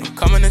 hi.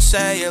 Coming to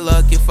say you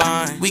look, you're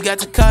fine. We got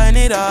to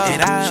cutting it up.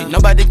 She know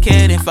about the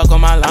kid and fuck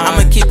on my line.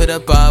 I'ma keep it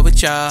up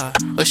with y'all.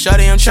 But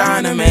shawty, I'm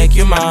trying to make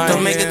you mine.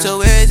 Don't make it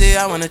too easy,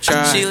 I wanna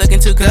try. She looking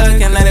too good,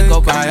 can't let it go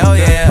by. Oh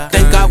yeah,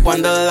 think I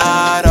won the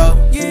lotto.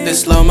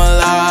 This slow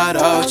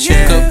mulatto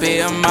chick could be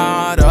a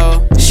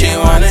model. She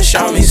wanna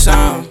show me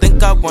some.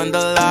 Think I won the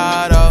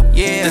lotto.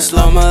 Yeah, this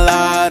slow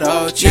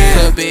mulatto chick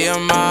could be a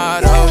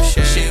model. Shit.